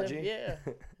technology? Yeah.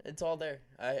 It's all there.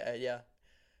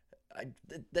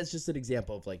 That's just an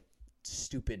example of like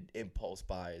stupid impulse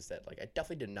buys that like I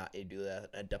definitely did not need to do that.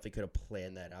 I definitely could have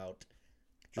planned that out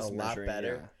just a lot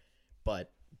better,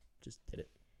 but just did it.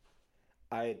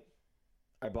 I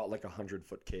bought like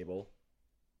 100-foot cable.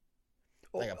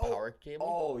 Like a power cable?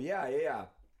 Oh, yeah.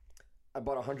 I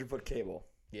bought a 100-foot cable.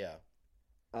 Yeah.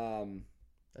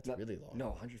 That's really long. No,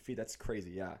 100 feet. That's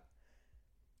crazy. Yeah.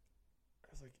 I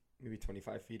was like maybe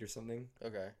 25 feet or something.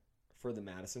 Okay. For the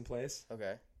Madison place.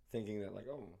 Okay. Thinking that like,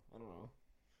 oh, I don't know.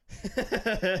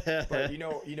 But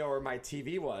you know where my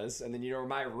TV was, and then you know where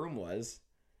my room was.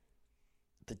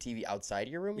 The TV outside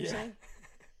your room, you're saying?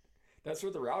 That's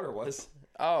where the router was.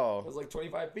 Oh. It was like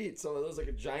 25 feet, so it was like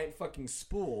a giant fucking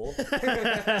spool.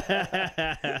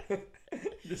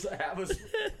 Just have us,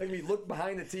 like, we look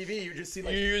behind the TV, you just see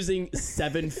like... You're using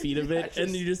 7 feet of it,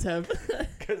 and you just have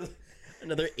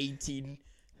another 18.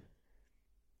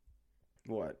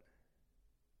 What?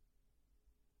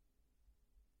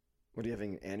 What, are you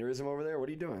having an aneurysm over there? What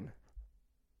are you doing?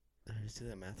 Did I just do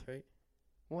that math right?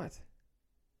 What?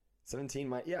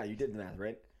 17 yeah, you did the math,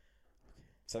 right?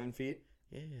 7 feet?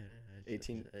 Yeah.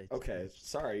 18. Okay,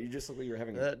 sorry, you just looked like you were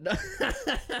having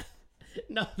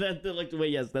No, that looked way.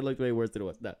 Yes, that looked way worse than it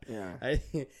was. No. Yeah.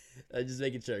 I just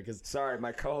making sure because. Sorry,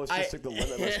 my co-host just took the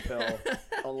limitless pill,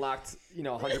 unlocked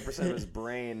 100% of his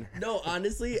brain. No,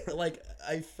 honestly, like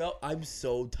I'm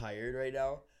so tired right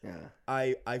now. Yeah.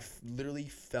 I literally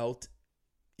felt.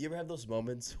 You ever have those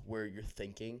moments where you're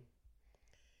thinking,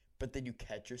 but then you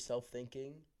catch yourself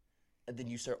thinking, and then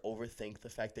you start overthink the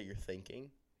fact that you're thinking.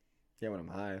 Yeah, when I'm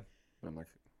high, when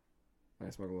I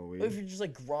smoke a little weed. Or if you're just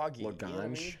like groggy. Little ganj. You know what I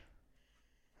mean?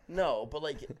 No, but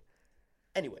like,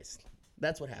 anyways,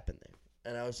 that's what happened there,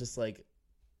 and I was just like,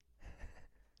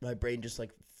 my brain just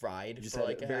like fried just for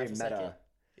like a very half a second.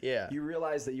 Yeah. You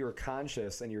realize that you were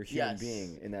conscious and you're a human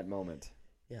being in that moment.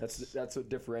 Yes. That's what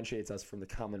differentiates us from the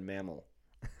common mammal.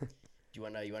 Do you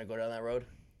wanna go down that road?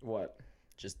 What?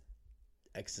 Just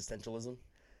existentialism.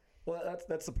 Well,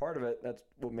 that's a part of it. That's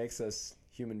what makes us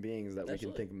human beings. That we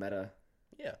can think meta.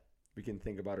 Yeah. We can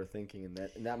think about our thinking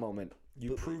in that moment.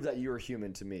 You prove that you are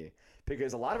human to me,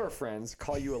 because a lot of our friends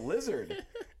call you a lizard.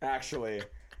 Actually,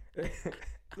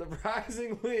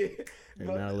 surprisingly,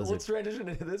 but let's transition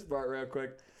into this part real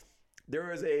quick. There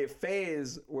was a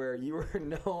phase where you were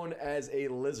known as a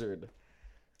lizard.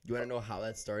 You want to know how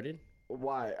that started?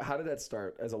 Why? How did that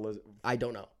start as a lizard? I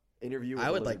don't know. Interview. With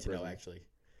I would like to know actually.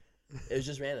 It was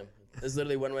just random. It's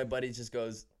literally one of my buddies just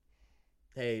goes,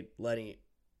 "Hey, Lenny,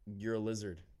 you're a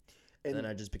lizard." And then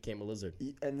I just became a lizard.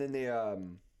 And then they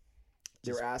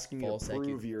were asking you to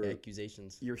prove your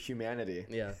accusations, your humanity.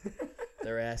 Yeah, they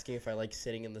were asking if I like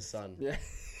sitting in the sun.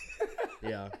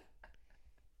 Yeah,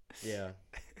 yeah.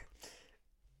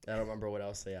 I don't remember what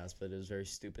else they asked, but it was very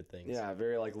stupid things. Yeah,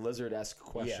 very like lizard-esque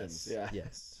questions. Yes. Yeah.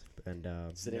 Yes.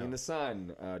 And sitting in the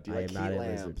sun. Do you like heat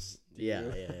lamps? Yeah.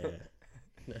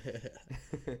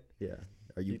 Yeah.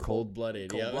 Are you cold-blooded?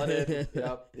 Cold-blooded.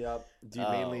 Yep. Do you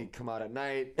mainly come out at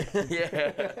night?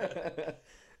 Yeah.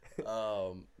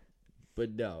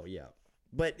 But no, yeah.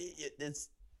 But it's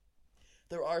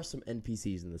there are some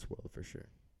NPCs in this world for sure.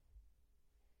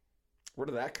 Where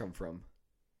did that come from?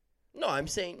 No, I'm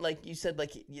saying like you said,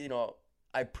 like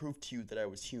I proved to you that I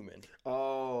was human.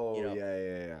 Oh,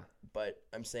 yeah. But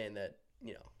I'm saying that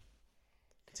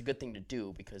it's a good thing to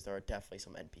do because there are definitely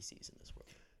some NPCs in this world.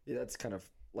 Yeah, that's kind of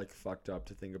like fucked up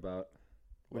to think about.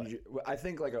 I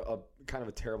think like a kind of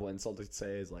a terrible insult to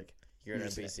say is like you're an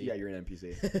NPC. Yeah, you're an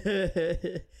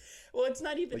NPC. Well, it's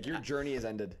not even like your journey has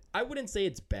ended. I wouldn't say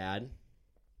it's bad.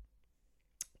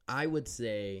 I would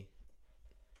say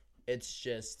it's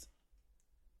just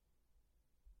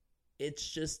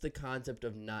the concept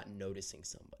of not noticing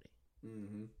somebody.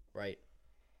 Mm-hmm. Right?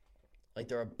 Like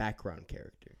they're a background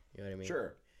character. You know what I mean?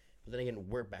 Sure. But then again,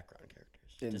 we're background characters.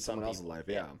 In someone else's life,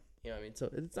 yeah. You know what I mean? So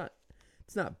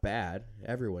it's not bad.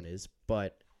 Everyone is,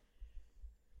 but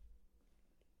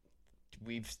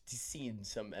we've seen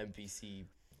some NPC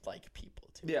like people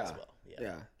too as well.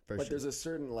 Yeah. But there's a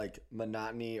certain like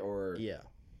monotony or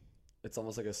it's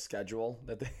almost like a schedule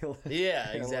that they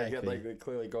exactly. Like they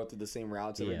clearly go through the same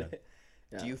routes every day.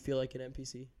 Yeah. Do you feel like an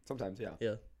NPC? Sometimes, yeah.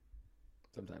 Yeah.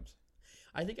 Sometimes.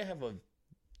 I think I have a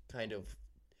kind of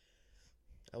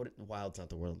Wild's not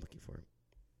the word I'm looking for.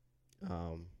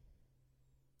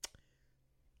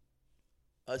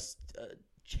 A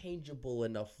changeable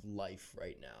enough life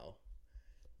right now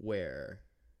where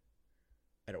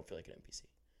I don't feel like an NPC.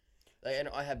 Like, I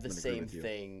know I have the same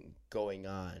thing going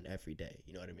on every day.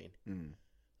 You know what I mean? Mm.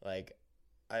 Like,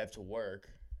 I have to work,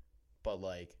 but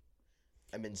like,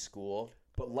 I'm in school.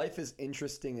 But life is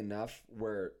interesting enough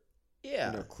where,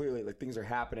 clearly, like, things are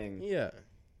happening. Yeah.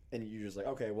 And you're just like,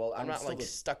 okay, well, I'm not like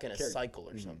stuck in a cycle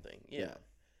or something. Yeah.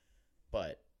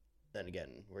 But then again,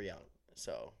 we're young,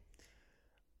 so.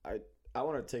 I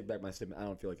want to take back my statement. I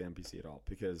don't feel like an NPC at all,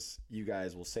 because you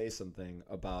guys will say something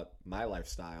about my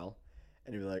lifestyle,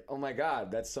 and you'll be like, "Oh my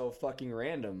god, that's so fucking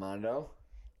random, Mondo."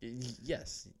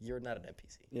 Yes, you're not an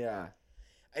NPC. Yeah.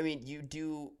 I mean, you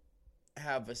do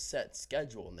have a set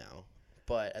schedule now,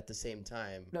 but at the same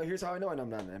time. No, here's how I know I'm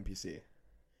not an NPC.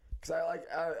 Because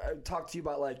I talk to you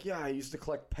about, like, I used to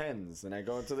collect pens, and I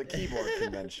go into the keyboard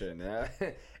convention,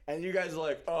 and you guys are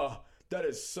like, "Oh, that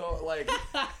is so like."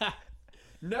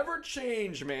 Never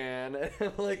change, man.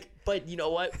 Like, but you know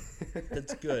what?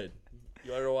 That's good.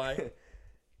 You wanna know why?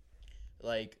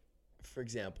 Like, for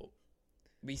example,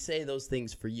 we say those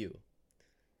things for you.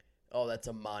 Oh, that's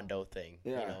a Mondo thing.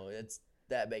 Yeah. You know,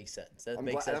 that makes sense. That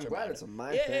makes sense. I'm glad it's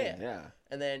my thing. Yeah.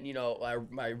 And then,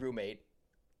 my roommate,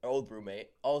 our old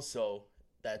roommate, also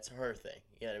that's her thing.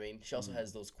 You know what I mean? She also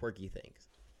has those quirky things.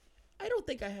 I don't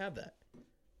think I have that.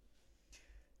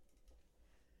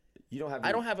 You don't have.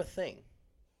 I don't have a thing.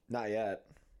 Not yet.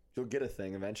 You'll get a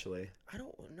thing eventually. I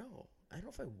don't know. I don't know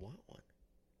if I want one.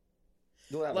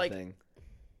 You'll have a thing.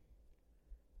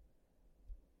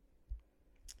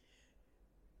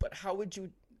 But how would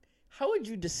you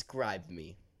describe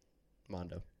me,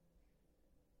 Mondo?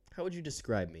 How would you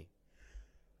describe me?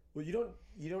 Well, you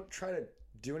don't try to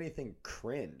do anything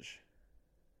cringe.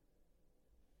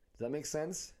 Does that make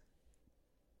sense?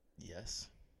 Yes.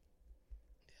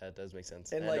 Yeah, it does make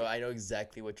sense. And I know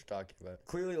exactly what you're talking about.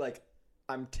 Clearly, like,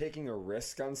 I'm taking a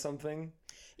risk on something.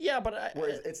 Yeah, but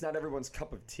it's not everyone's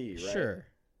cup of tea, right? Sure.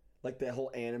 Like the whole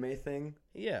anime thing.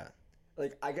 Yeah.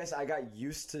 Like, I guess I got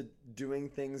used to doing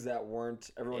things that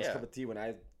weren't everyone's cup of tea when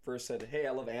I first said, "Hey,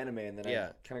 I love anime," and then I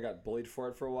kind of got bullied for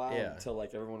it for a while until,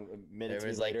 like, everyone admitted to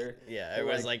me later.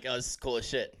 Everyone's like, "Oh, this is cool as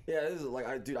shit." Yeah, this is like,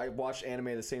 I watched anime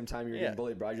at the same time you were getting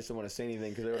bullied, but I just didn't want to say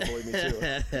anything because they would bully me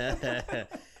too.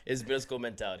 It's middle school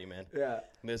mentality, man. Yeah.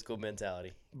 Middle school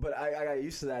mentality. But I got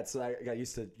used to that, so I got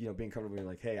used to, being comfortable being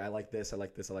like, "Hey, I like this, I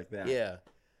like this, I like that." Yeah.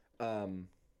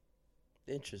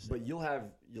 Interesting. But you'll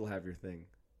have your thing,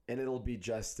 and it'll be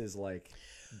just as, like,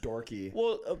 dorky.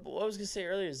 Well, what I was gonna say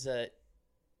earlier is that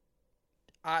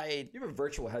you have a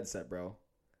virtual headset, bro.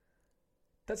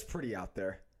 That's pretty out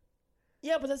there.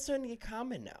 Yeah, but that's starting to get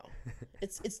common now.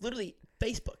 It's literally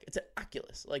Facebook. It's an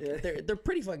Oculus. Like, they're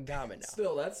pretty fucking common now.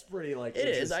 Still, that's pretty, like, it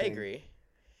is. I agree.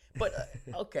 But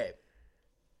okay,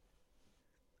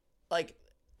 like,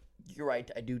 you're right.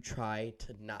 I do try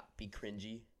to not be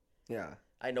cringy. Yeah.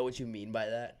 I know what you mean by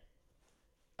that.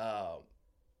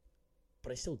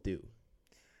 But I still do.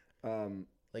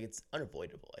 Like, it's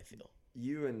unavoidable, I feel.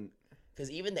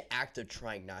 Because even the act of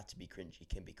trying not to be cringy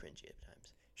can be cringy at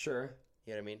times. Sure.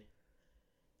 You know what I mean?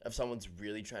 If someone's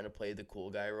really trying to play the cool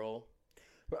guy role.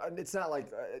 But it's not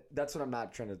like, that's what I'm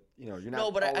not trying to, you're not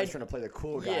always trying to play the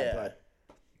cool guy, but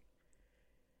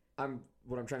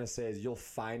what I'm trying to say is you'll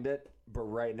find it, but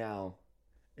right now,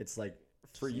 it's like,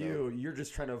 for you, you're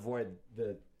just trying to avoid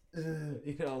the,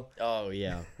 Oh,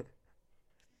 yeah.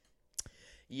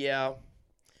 Yeah.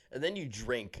 And then you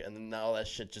drink, and then all that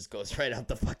shit just goes right out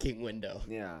the fucking window.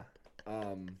 Yeah.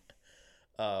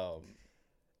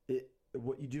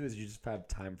 What you do is you just have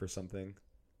time for something.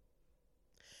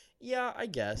 Yeah, I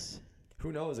guess.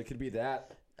 Who knows? It could be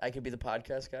that. I could be the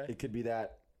podcast guy. It could be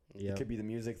that. Yeah. It could be the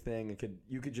music thing.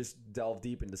 You could just delve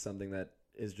deep into something that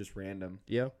is just random.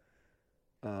 Yeah.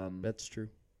 That's true.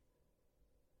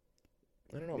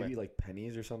 I don't know. Maybe like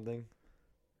pennies or something.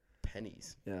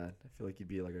 Pennies. Yeah, I feel like you'd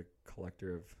be like a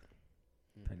collector of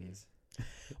pennies.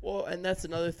 Well, and that's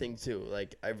another thing too.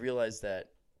 Like, I realized that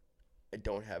I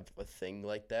don't have a thing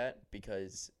like that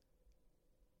because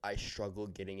I struggle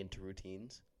getting into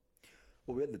routines.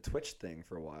 Well, we had the Twitch thing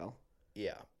for a while.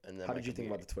 Yeah, and then how did you think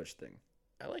about the Twitch thing?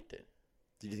 I liked it.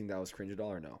 Did you think that was cringe at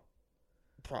all or no?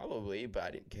 Probably, but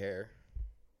I didn't care.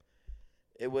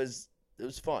 It was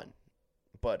fun,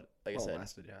 but like I said,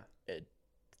 lasted, it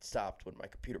stopped when my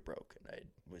computer broke, and I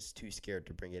was too scared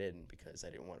to bring it in because I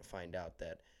didn't want to find out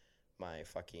that my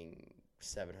fucking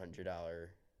 $700. No,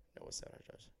 it was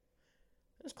 $700.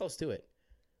 It was close to it.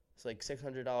 It's like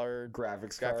 $600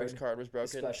 graphics card was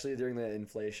broken. Especially during the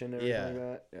inflation and everything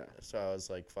like that. Yeah. So I was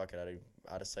like, fuck it,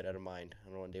 out of sight, out of mind. I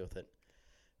don't want to deal with it.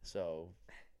 So.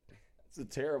 It's a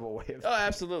terrible way of. Oh,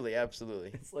 absolutely.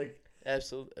 It's like.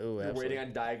 Absolutely. Oh, you're waiting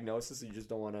on diagnosis and you just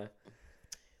don't want to.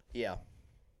 Yeah.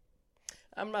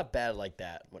 I'm not bad like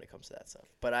that when it comes to that stuff.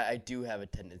 But I do have a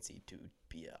tendency to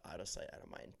be an out of sight, out of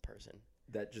mind person.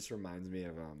 That just reminds me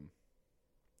of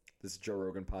this Joe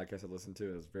Rogan podcast I listened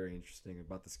to. It was very interesting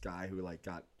about this guy who like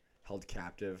got held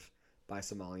captive by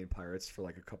Somalian pirates for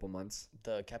like a couple months.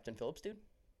 The Captain Phillips dude?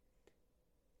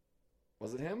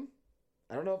 Was it him?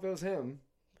 I don't know if it was him.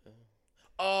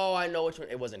 Oh, I know which one.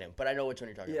 It wasn't him, but I know which one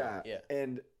you're talking about. Yeah.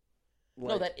 And like,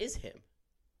 no, that is him.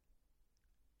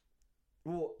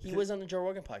 Well, he was on the Joe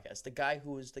Rogan podcast. The guy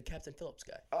who was the Captain Phillips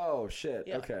guy. Oh shit!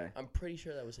 Yeah, okay, I'm pretty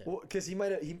sure that was him. Well, because he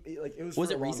might have like it was.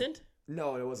 Was it recent?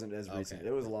 No, it wasn't as recent.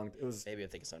 It was long. It was maybe I'm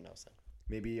thinking something else then.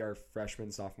 Maybe our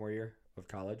freshman sophomore year of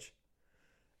college,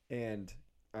 and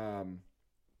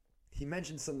he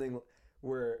mentioned something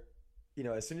where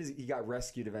as soon as he got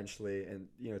rescued eventually, and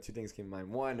two things came to mind.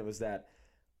 One, it was that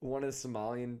one of the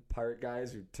Somalian pirate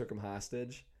guys who took him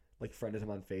hostage like friended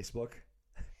him on Facebook.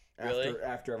 Really?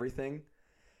 After everything.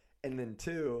 And then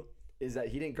two is that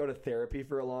he didn't go to therapy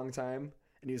for a long time,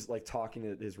 and he was like talking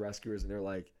to his rescuers, and they're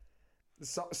like,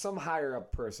 some higher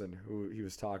up person who he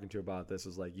was talking to about this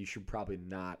was like, you should probably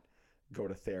not go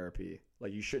to therapy.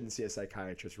 Like you shouldn't see a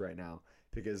psychiatrist right now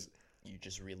because you're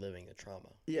just reliving the trauma.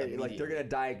 Yeah, like they're gonna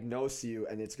diagnose you,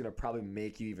 and it's gonna probably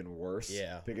make you even worse.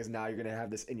 Yeah, because now you're gonna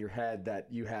have this in your head that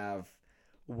you have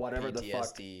whatever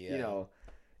PTSD, the fuck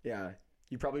Yeah.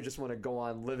 You probably just want to go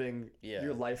on living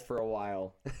your life for a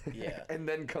while. Yeah. And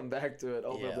then come back to it,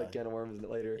 open up the can of worms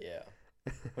later. Yeah.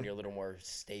 When you're a little more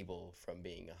stable from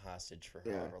being a hostage for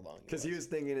however long. Because he was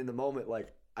thinking in the moment,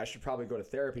 like, I should probably go to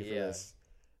therapy for this.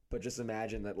 But just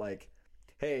imagine that, like,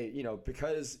 hey,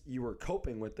 because you were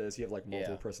coping with this, you have, like,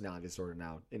 multiple personality disorder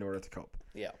now in order to cope.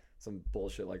 Yeah. Some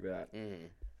bullshit like that. Mm-hmm.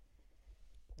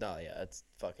 No, yeah, that's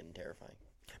fucking terrifying.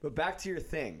 But back to your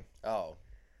thing. Oh.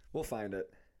 We'll find it.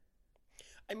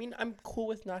 I mean, I'm cool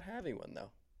with not having one, though.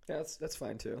 Yeah, that's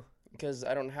fine, too. Because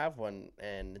I don't have one,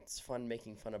 and it's fun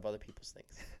making fun of other people's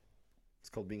things. It's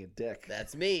called being a dick.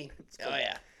 That's me. Oh,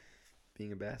 yeah.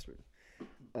 Being a bastard.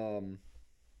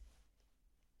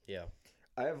 Yeah.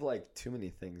 I have, like, too many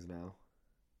things now.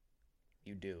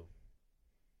 You do.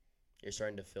 You're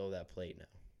starting to fill that plate now.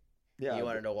 Yeah. You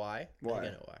want to know why? Why? I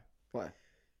know why. Why?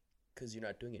 Because you're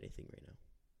not doing anything right now.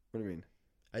 What do you mean?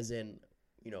 As in,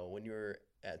 when you were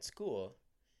at school,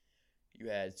 you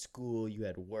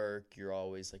had work, you're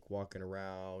always like walking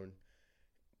around,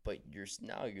 but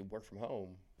now you work from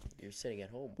home. You're sitting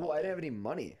at home. Well, I didn't have any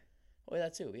money. Oh,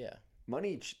 that too, yeah.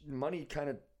 Money kind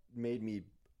of made me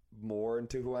more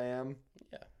into who I am.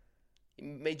 Yeah. It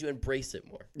made you embrace it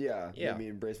more. Yeah. Made me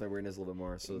embrace my weirdness a little bit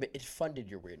more. So it funded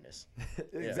your weirdness.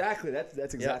 Exactly. Yeah.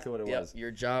 That's exactly what it was.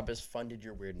 Your job has funded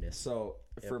your weirdness. So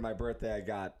for my birthday, I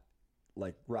got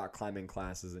like rock climbing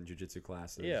classes and jiu-jitsu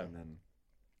classes. Yeah. And then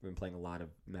I've been playing a lot of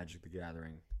Magic the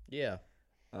Gathering. Yeah.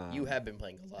 You have been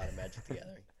playing a lot of Magic the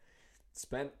Gathering.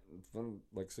 Spent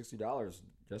like $60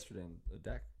 yesterday on a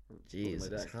deck.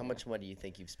 Jesus. How much money do you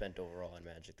think you've spent overall on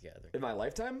Magic the Gathering? In my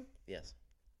lifetime? Yes.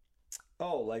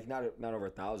 Oh, like not over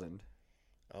 1,000.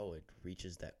 Oh, it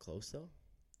reaches that close though?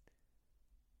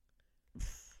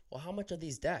 Well, how much are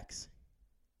these decks?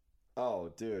 Oh,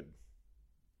 dude.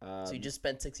 So you just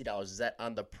spent $60. Is that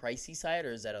on the pricey side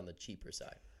or is that on the cheaper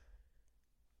side?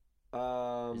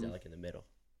 Is that like in the middle?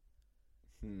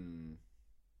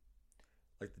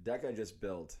 Like the deck I just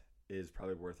built is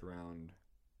probably worth around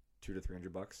 $200 to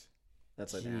 $300.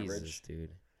 That's like an average,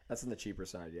 dude. That's on the cheaper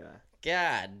side, yeah.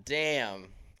 God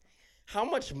damn! How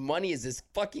much money is this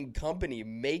fucking company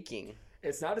making?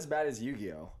 It's not as bad as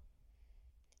Yu-Gi-Oh.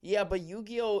 Yeah, but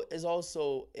Yu-Gi-Oh is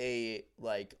also a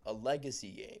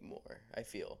legacy game more, I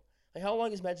feel. Like, how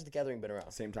long has Magic the Gathering been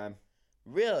around? Same time.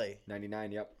 Really?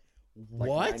 99, yep.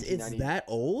 What? It's that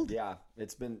old? Yeah,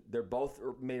 they're both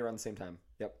made around the same time.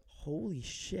 Yep. Holy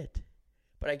shit.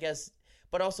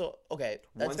 But also, okay,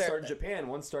 that's one fair. Started in Japan,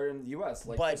 one started in the US.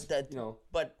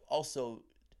 But also,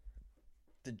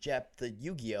 the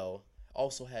Yu-Gi-Oh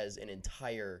also has an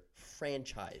entire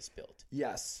franchise built.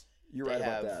 Yes. You're right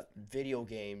about that. Video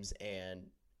games and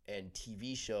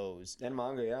TV shows and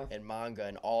manga, yeah,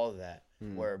 and all of that,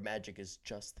 where Magic is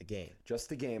just the game. Just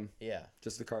the game. Yeah.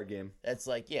 Just the card game. That's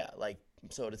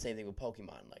so the same thing with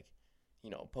Pokemon.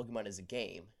 Pokemon is a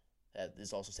game that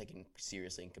is also taken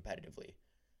seriously and competitively,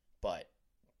 but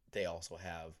they also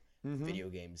have video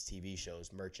games, TV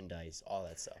shows, merchandise, all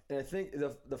that stuff. And I think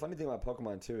the funny thing about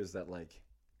Pokemon too is that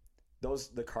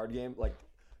the card game, like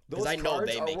those I know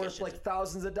cards they are make worth like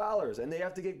thousands of dollars, and they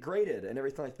have to get graded and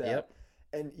everything like that. Yep.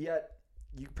 And yet,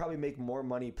 you probably make more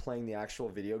money playing the actual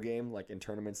video game, like in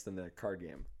tournaments, than the card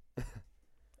game.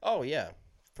 Oh yeah,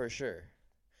 for sure.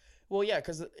 Well, yeah,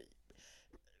 because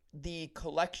the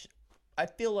collection, I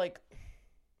feel like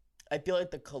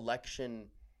the collection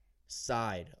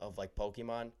side of like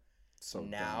Pokemon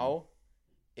now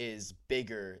is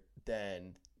bigger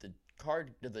than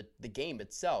the game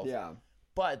itself. Yeah.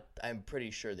 But I'm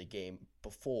pretty sure the game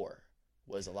before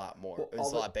was a lot more. It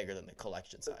was a lot bigger than the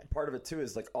collection side. Part of it too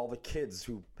is like all the kids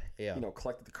who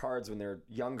collected the cards when they're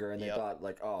younger and they thought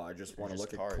like, oh, I just want to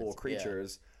look at cool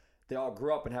creatures. Yeah. They all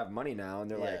grew up and have money now, and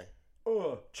they're like,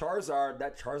 oh, Charizard,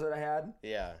 that Charizard I had,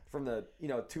 from the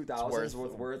 2000s was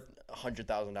worth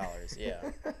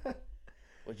 $100,000,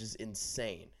 which is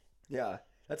insane. Yeah,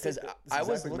 that's because I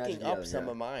was looking up some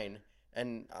of mine,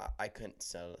 and I couldn't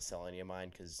sell any of mine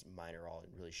because mine are all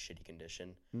in really shitty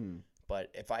condition. But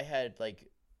if I had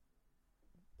like,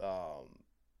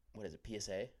 what is it,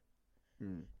 PSA?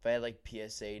 If I had like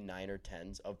PSA 9 or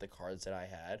 10s of the cards that I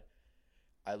had,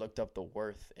 I looked up the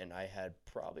worth, and I had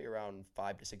probably around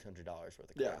 $500 to $600 worth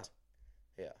of cards.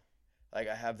 Yeah. Like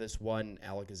I have this one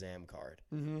Alakazam card.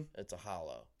 Mm-hmm. It's a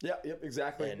holo. Yeah. Yep.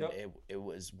 Exactly. And it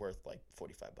was worth like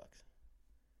 $45.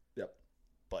 Yep.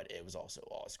 But it was also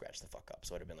all scratched the fuck up,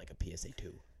 so it'd have been like a PSA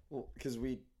 2. Well, because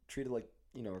we treated like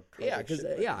because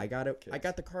I got it. Kids. I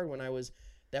got the card when I was.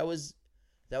 That would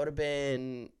have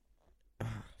been.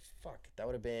 That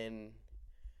would have been.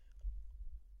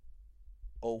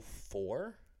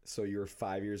 04. So you were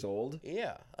 5 years old?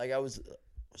 Yeah, like I was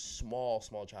a small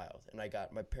child, and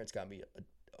my parents got me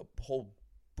a whole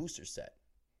booster set,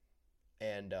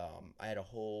 and I had a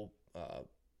whole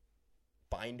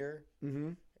binder,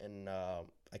 and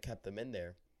I kept them in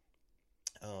there.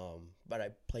 But I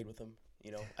played with them.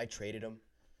 I traded them.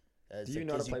 Do you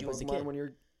know how to play Pokemon when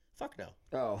you're? Fuck no.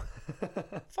 Oh.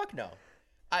 Fuck no.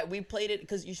 We played it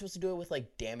because you're supposed to do it with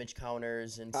like damage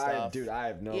counters and stuff. I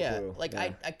have no clue. Like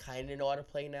I kind of know how to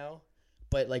play now,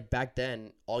 but like back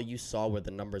then, all you saw were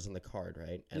the numbers on the card,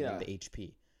 right? And like the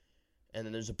HP, and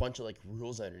then there's a bunch of like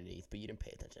rules underneath, but you didn't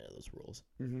pay attention to those rules.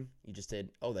 Mm-hmm. You just did,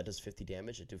 that does 50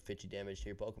 damage. It do 50 damage to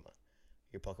your Pokemon.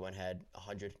 Your Pokemon had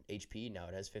 100 HP. Now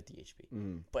it has 50 HP.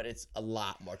 Mm-hmm. But it's a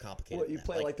lot more complicated. Well, you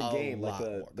play like the game, like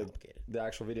the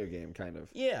actual video game, kind of.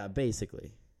 Yeah,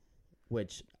 basically.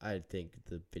 Which I think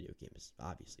the video game is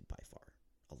obviously by far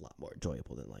a lot more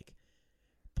enjoyable than like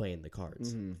playing the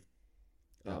cards.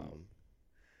 Mm-hmm.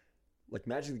 Like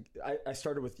Magic, I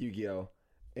started with Yu-Gi-Oh,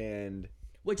 and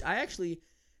which I actually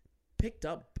picked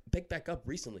back up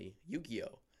recently.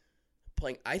 Yu-Gi-Oh,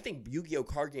 playing. I think Yu-Gi-Oh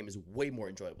card game is way more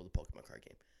enjoyable than Pokemon card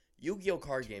game. Yu-Gi-Oh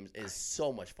card games is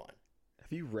so much fun.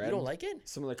 Have you read? You don't like it?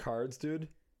 Some of the cards, dude.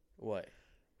 What?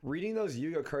 Reading those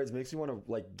Yu-Gi-Oh cards makes me want to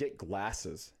like get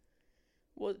glasses.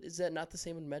 Well, is that not the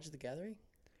same in Magic the Gathering?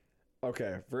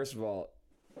 Okay, first of all,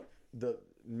 the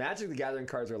Magic the Gathering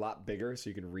cards are a lot bigger, so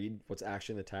you can read what's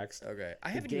actually in the text. Okay,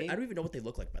 I don't even know what they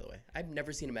look like, by the way. I've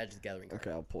never seen a Magic the Gathering card.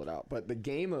 Okay, I'll pull it out. But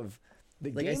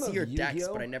I see your decks,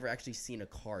 but I never actually seen a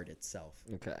card itself.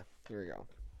 Okay, here we go.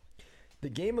 The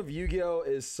game of Yu-Gi-Oh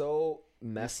is so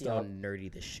messed up. How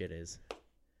nerdy this shit is.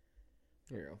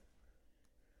 Here you go.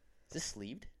 Is this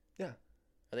sleeved? Yeah.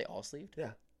 Are they all sleeved?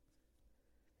 Yeah.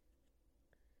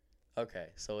 Okay,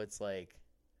 so it's like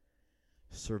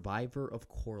Survivor of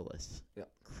Corliss. Yep.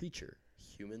 Creature,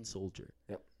 human soldier.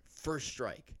 Yep. First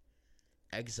strike.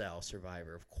 Exile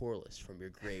survivor of Corliss from your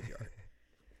graveyard.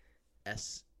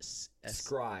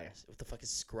 Scry. What the fuck is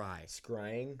scry?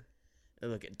 Scrying?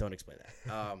 Look, don't explain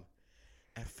that.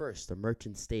 At first, the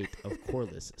merchant state of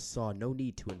Corliss saw no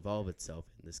need to involve itself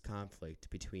in this conflict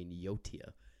between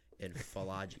Yotia and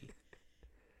Falaji.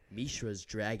 Mishra's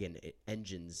dragon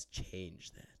engines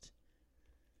changed that.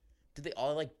 Do they all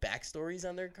have, like, backstories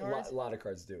on their cards? A lot of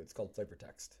cards do. It's called flavor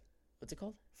text. What's it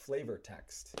called? Flavor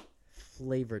text.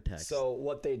 Flavor text. So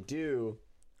what they do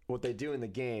in the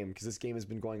game, because this game has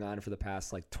been going on for the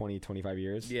past, like, 20, 25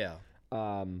 years. Yeah.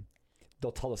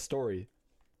 They'll tell a story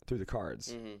through the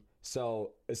cards. Mm-hmm.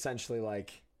 So, essentially,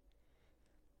 like,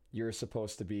 you're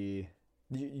supposed to be...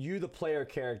 You, the player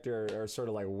character, are sort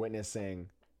of, like, witnessing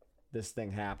this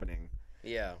thing happening.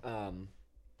 Yeah.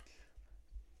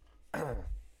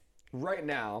 Right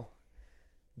now,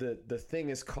 the thing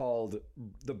is called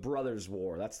the Brothers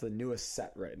War. That's the newest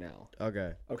set right now.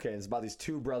 Okay. It's about these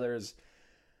two brothers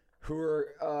who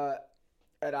are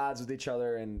at odds with each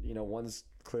other, and one's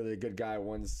clearly a good guy,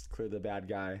 one's clearly the bad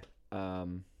guy.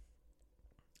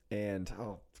 And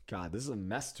oh god, this is a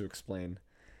mess to explain.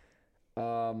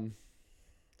 You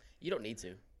don't need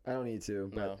to. I don't need to.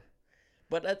 No.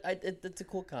 But it's a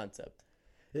cool concept.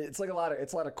 It's like a lot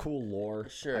of cool lore.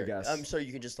 Sure, I guess. I'm sure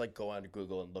you can just like go on to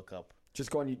Google and look up. Just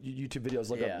go on YouTube videos,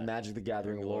 look up Magic the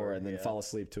Gathering lore, and then fall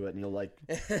asleep to it, and you'll like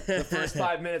the first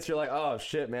 5 minutes, you're like, oh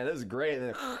shit, man, this is great.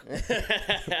 And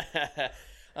then,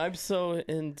 I'm so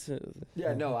into.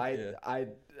 Yeah, no, I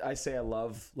say I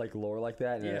love like lore like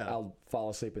that, and I'll fall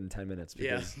asleep in 10 minutes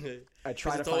because I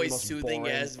try to find the most soothing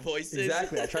ass voices.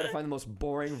 Exactly, I try to find the most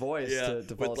boring voice to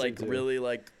fall with asleep like really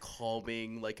like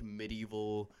calming, like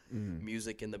medieval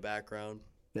music in the background.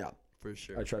 Yeah, for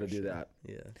sure. I try to do that.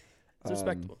 Yeah, it's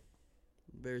respectable.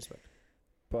 Very respectable.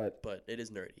 But it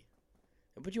is nerdy.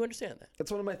 But you understand that.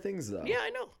 That's one of my things, though. Yeah, I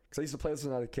know. Because I used to play this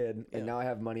when I was a kid, and now I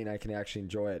have money and I can actually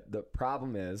enjoy it. The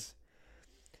problem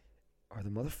are the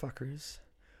motherfuckers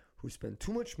who spend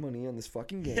too much money on this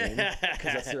fucking game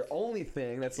because that's their only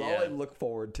thing. That's all I look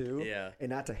forward to. Yeah. And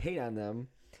not to hate on them.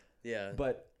 Yeah.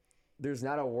 But there's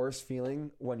not a worse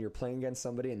feeling when you're playing against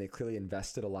somebody and they clearly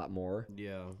invested a lot more.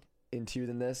 Yeah. Into you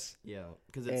than this. Yeah,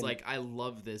 because it's like, I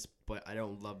love this, but I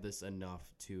don't love this enough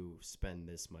to spend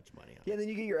this much money on it. Yeah, then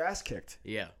you get your ass kicked.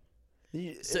 Yeah.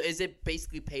 So is it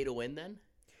basically pay to win then?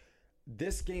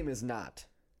 This game is not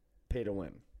pay to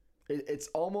win. It's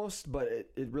almost, but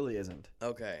it really isn't.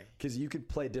 Okay. Because you could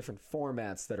play different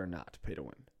formats that are not pay to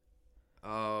win.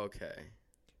 Okay.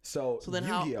 So then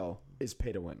Yu-Gi-Oh is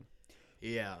pay to win.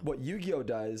 Yeah. What Yu-Gi-Oh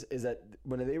does is that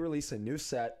when they release a new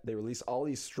set, they release all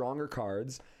these stronger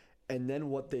cards. And then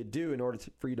what they do in order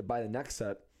for you to buy the next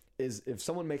set is if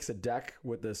someone makes a deck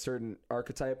with a certain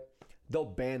archetype, they'll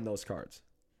ban those cards.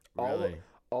 Really?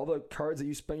 All the cards that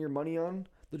you spend your money on,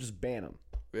 they'll just ban them.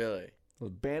 Really? They'll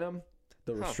ban them.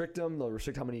 They'll restrict them. They'll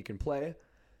restrict how many you can play.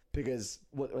 Because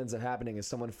what ends up happening is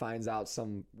someone finds out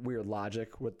some weird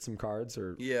logic with some cards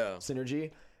or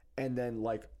synergy. And then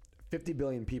like 50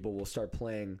 billion people will start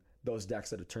playing those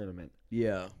decks at a tournament.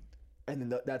 Yeah. And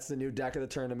then that's the new deck of the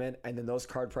tournament, and then those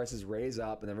card prices raise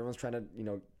up, and everyone's trying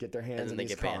to get their hands on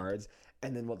these cards.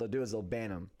 And then what they'll do is they'll ban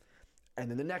them, and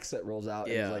then the next set rolls out,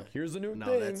 and it's like, here's the new thing.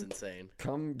 No, that's insane.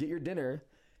 Come get your dinner.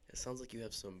 It sounds like you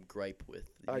have some gripe with.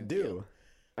 I do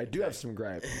have some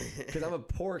gripe because I'm a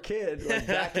poor kid. Like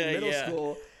back in middle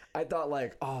school, I thought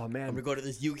like, oh man, I'm gonna go to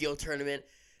this Yu-Gi-Oh tournament.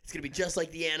 It's gonna be just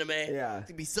like the anime. Yeah, it's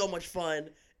gonna be so much fun.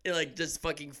 And like just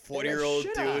fucking 40-year-old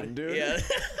dude. Yeah.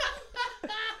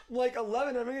 Like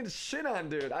 11, I'm getting shit on,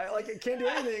 dude. I can't do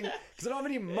anything because I don't have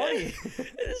any money.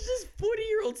 It's just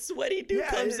 40-year-old sweaty dude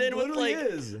comes in with like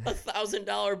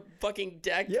 $1,000 fucking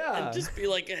deck and just be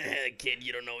like, kid,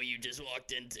 you don't know what you just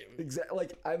walked into. Exactly.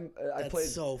 Like I played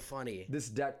so funny. This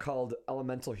deck called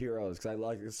Elemental Heroes because I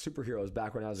like superheroes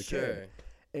back when I was a kid.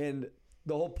 And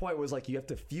the whole point was like you have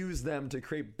to fuse them to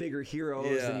create bigger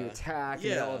heroes and you attack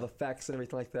and all of effects and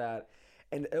everything like that.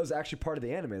 And it was actually part of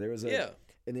the anime. There was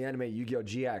in the anime Yu-Gi-Oh!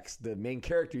 GX, the main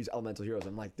character is Elemental Heroes.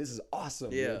 I'm like, this is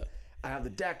awesome. Yeah. Dude. I have the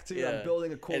deck too. I'm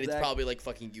building a cool deck. And it's probably like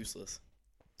fucking useless.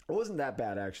 It wasn't that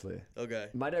bad actually. Okay.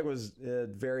 My deck was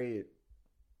very,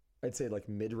 I'd say like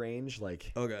mid-range.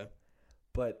 Okay.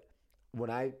 But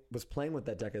when I was playing with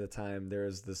that deck at the time, there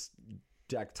was this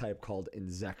deck type called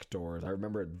Insectors. I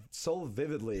remember it so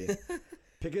vividly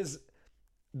because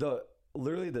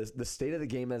literally the state of the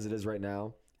game as it is right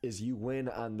now is you win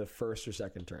on the first or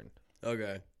second turn.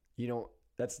 Okay.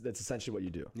 That's essentially what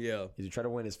you do. Yeah. Is you try to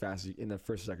win as fast as in the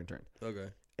first or second turn. Okay.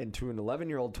 And to an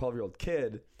 11-year-old, 12-year-old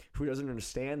kid who doesn't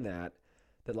understand that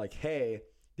like, hey,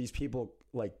 these people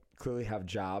like clearly have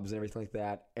jobs and everything like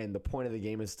that, and the point of the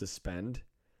game is to spend.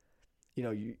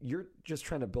 You're just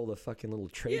trying to build a fucking little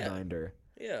trade binder.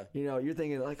 Yeah. You're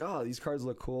thinking like, oh, these cards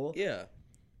look cool. Yeah.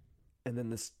 And then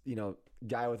this,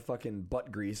 guy with fucking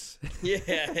butt grease. Yeah,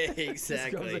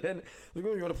 exactly. Comes in, like,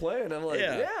 oh, you want to play? And I'm like,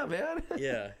 yeah man.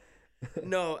 Yeah.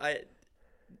 No,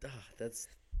 that's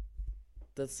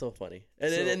so funny.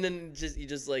 And then you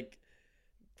just like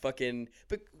fucking,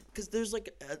 because there's like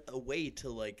a way to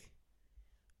like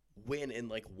win in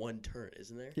like one turn,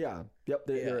 isn't there? Yeah. Yep.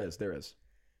 There is.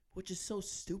 Which is so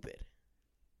stupid.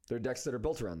 There are decks that are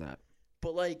built around that.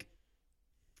 But like,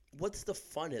 what's the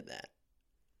fun in that?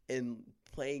 In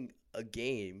playing a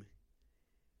game,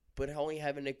 but only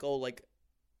having it go like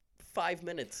 5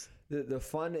 minutes. The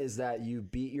fun is that you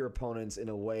beat your opponents in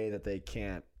a way that they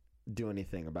can't do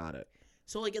anything about it.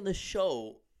 So like in the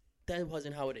show, that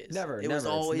wasn't how it is. Never. It was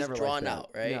always drawn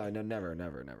out, right? No, never.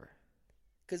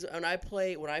 Because when I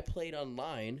played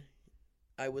online,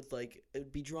 I would like it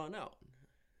would be drawn out.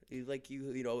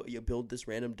 You build this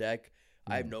random deck.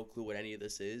 I have no clue what any of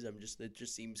this is. It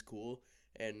just seems cool.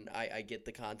 And I get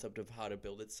the concept of how to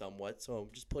build it somewhat, so I'm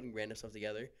just putting random stuff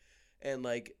together. And,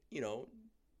 like,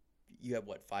 you have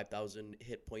what 5,000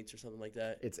 hit points or something like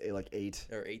that. It's like 8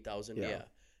 or 8,000. Yeah.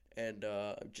 And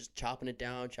just chopping it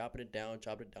down until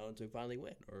we finally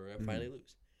win or finally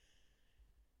lose.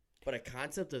 But a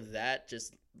concept of that,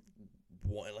 just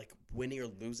like winning or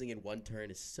losing in one turn,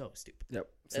 is so stupid. Yep,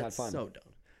 it's not fun. So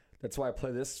dumb. That's why I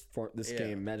play this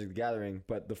game, Magic the Gathering.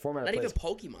 But the format not even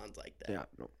Pokemon's like that. Yeah,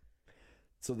 no.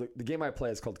 So the game I play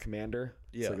is called Commander.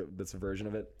 Yeah, that's a version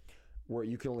of it where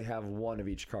you can only have one of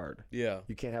each card. Yeah,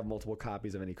 you can't have multiple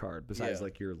copies of any card besides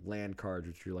like your land cards,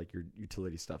 which are like your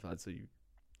utility stuff. That's so you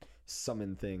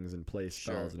summon things and play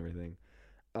spells and everything.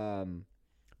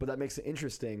 But that makes it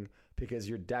interesting because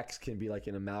your decks can be like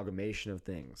an amalgamation of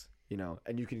things,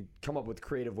 and you can come up with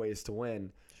creative ways to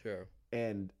win. Sure.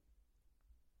 And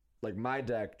like my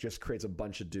deck just creates a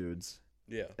bunch of dudes.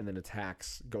 Yeah. And then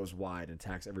goes wide and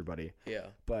attacks everybody. Yeah.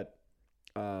 But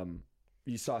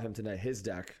you saw him tonight, his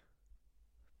deck.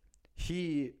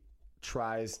 He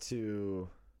tries to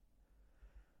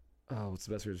what's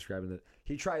the best way of describing it?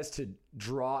 He tries to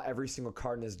draw every single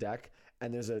card in his deck,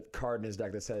 and there's a card in his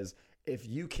deck that says, if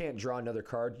you can't draw another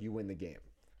card, you win the game.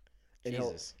 And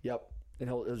Jesus.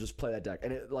 He'll just play that deck.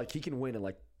 And he can win in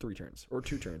like 3 turns or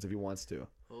 2 turns if he wants to.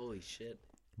 Holy shit.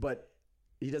 But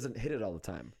he doesn't hit it all the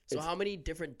time. So how many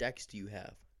different decks do you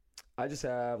have? I just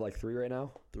have like 3 right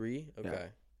now. 3? Okay. Yeah.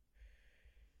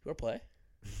 You want to play?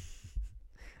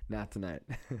 Not tonight.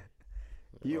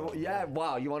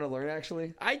 Wow, you want to learn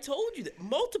actually? I told you that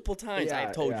multiple times.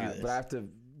 I've told you this. But I have to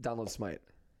download Smite.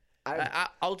 I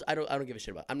don't give a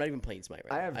shit about it. I'm not even playing Smite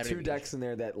right now. I have 2 decks in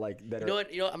there that are You know what?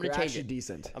 I'm going to change it.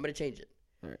 Decent. I'm going to change it.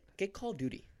 All right. Get Call of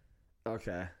Duty.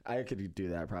 Okay. I could do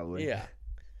that probably. Yeah.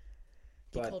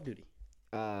 Get Call of Duty.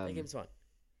 That game's fun.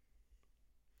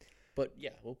 But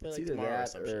yeah, we'll play like tomorrow or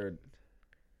some shit.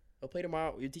 We'll play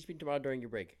tomorrow. You teach me tomorrow during your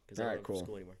break because I don't go to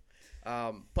school anymore.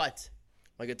 But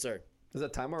my good sir, is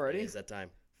that time already? It is that time.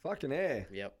 Fucking A.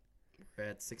 Yep. We're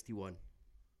at 61.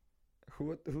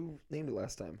 Who named it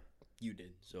last time? You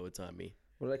did, so it's on me.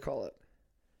 What did I call it?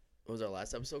 What was our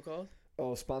last episode called?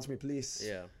 Oh, sponsor me, please.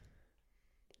 Yeah.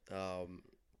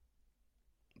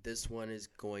 This one is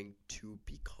going to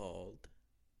be called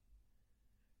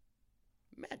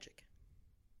Magic.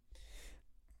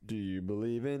 Do you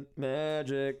believe in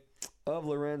magic of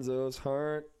Lorenzo's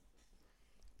heart?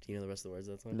 Do you know the rest of the words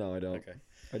of that song? No, I don't. Okay.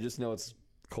 I just know it's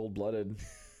cold-blooded.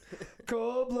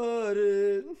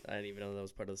 Cold-blooded. I didn't even know that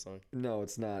was part of the song. No,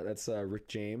 it's not. That's Rick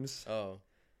James. Oh.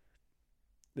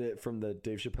 From the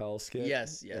Dave Chappelle skit.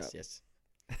 Yes.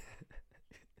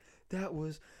 That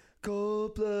was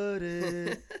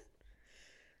cold-blooded.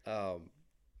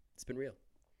 It's been real.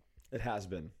 It has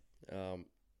been.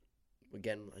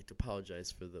 Again, I'd like to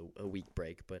apologize for a week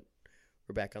break, but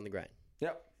we're back on the grind.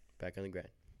 Yep. Back on the grind.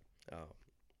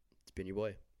 It's been your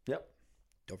boy. Yep.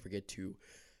 Don't forget to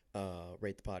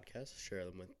rate the podcast, share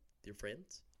them with your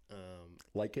friends.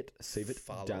 Like it, save it,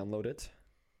 download it.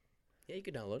 Yeah, you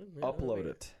can download it. Upload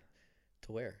it.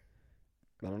 To where?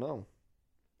 I don't know.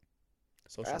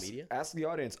 Social media? Ask the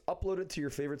audience. Upload it to your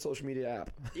favorite social media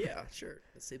app. Yeah, sure.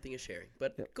 The same thing as sharing,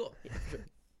 but cool. Yeah,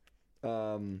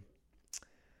 sure.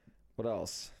 What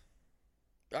else?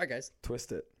 All right, guys.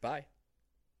 Twist it. Bye.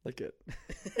 Like it.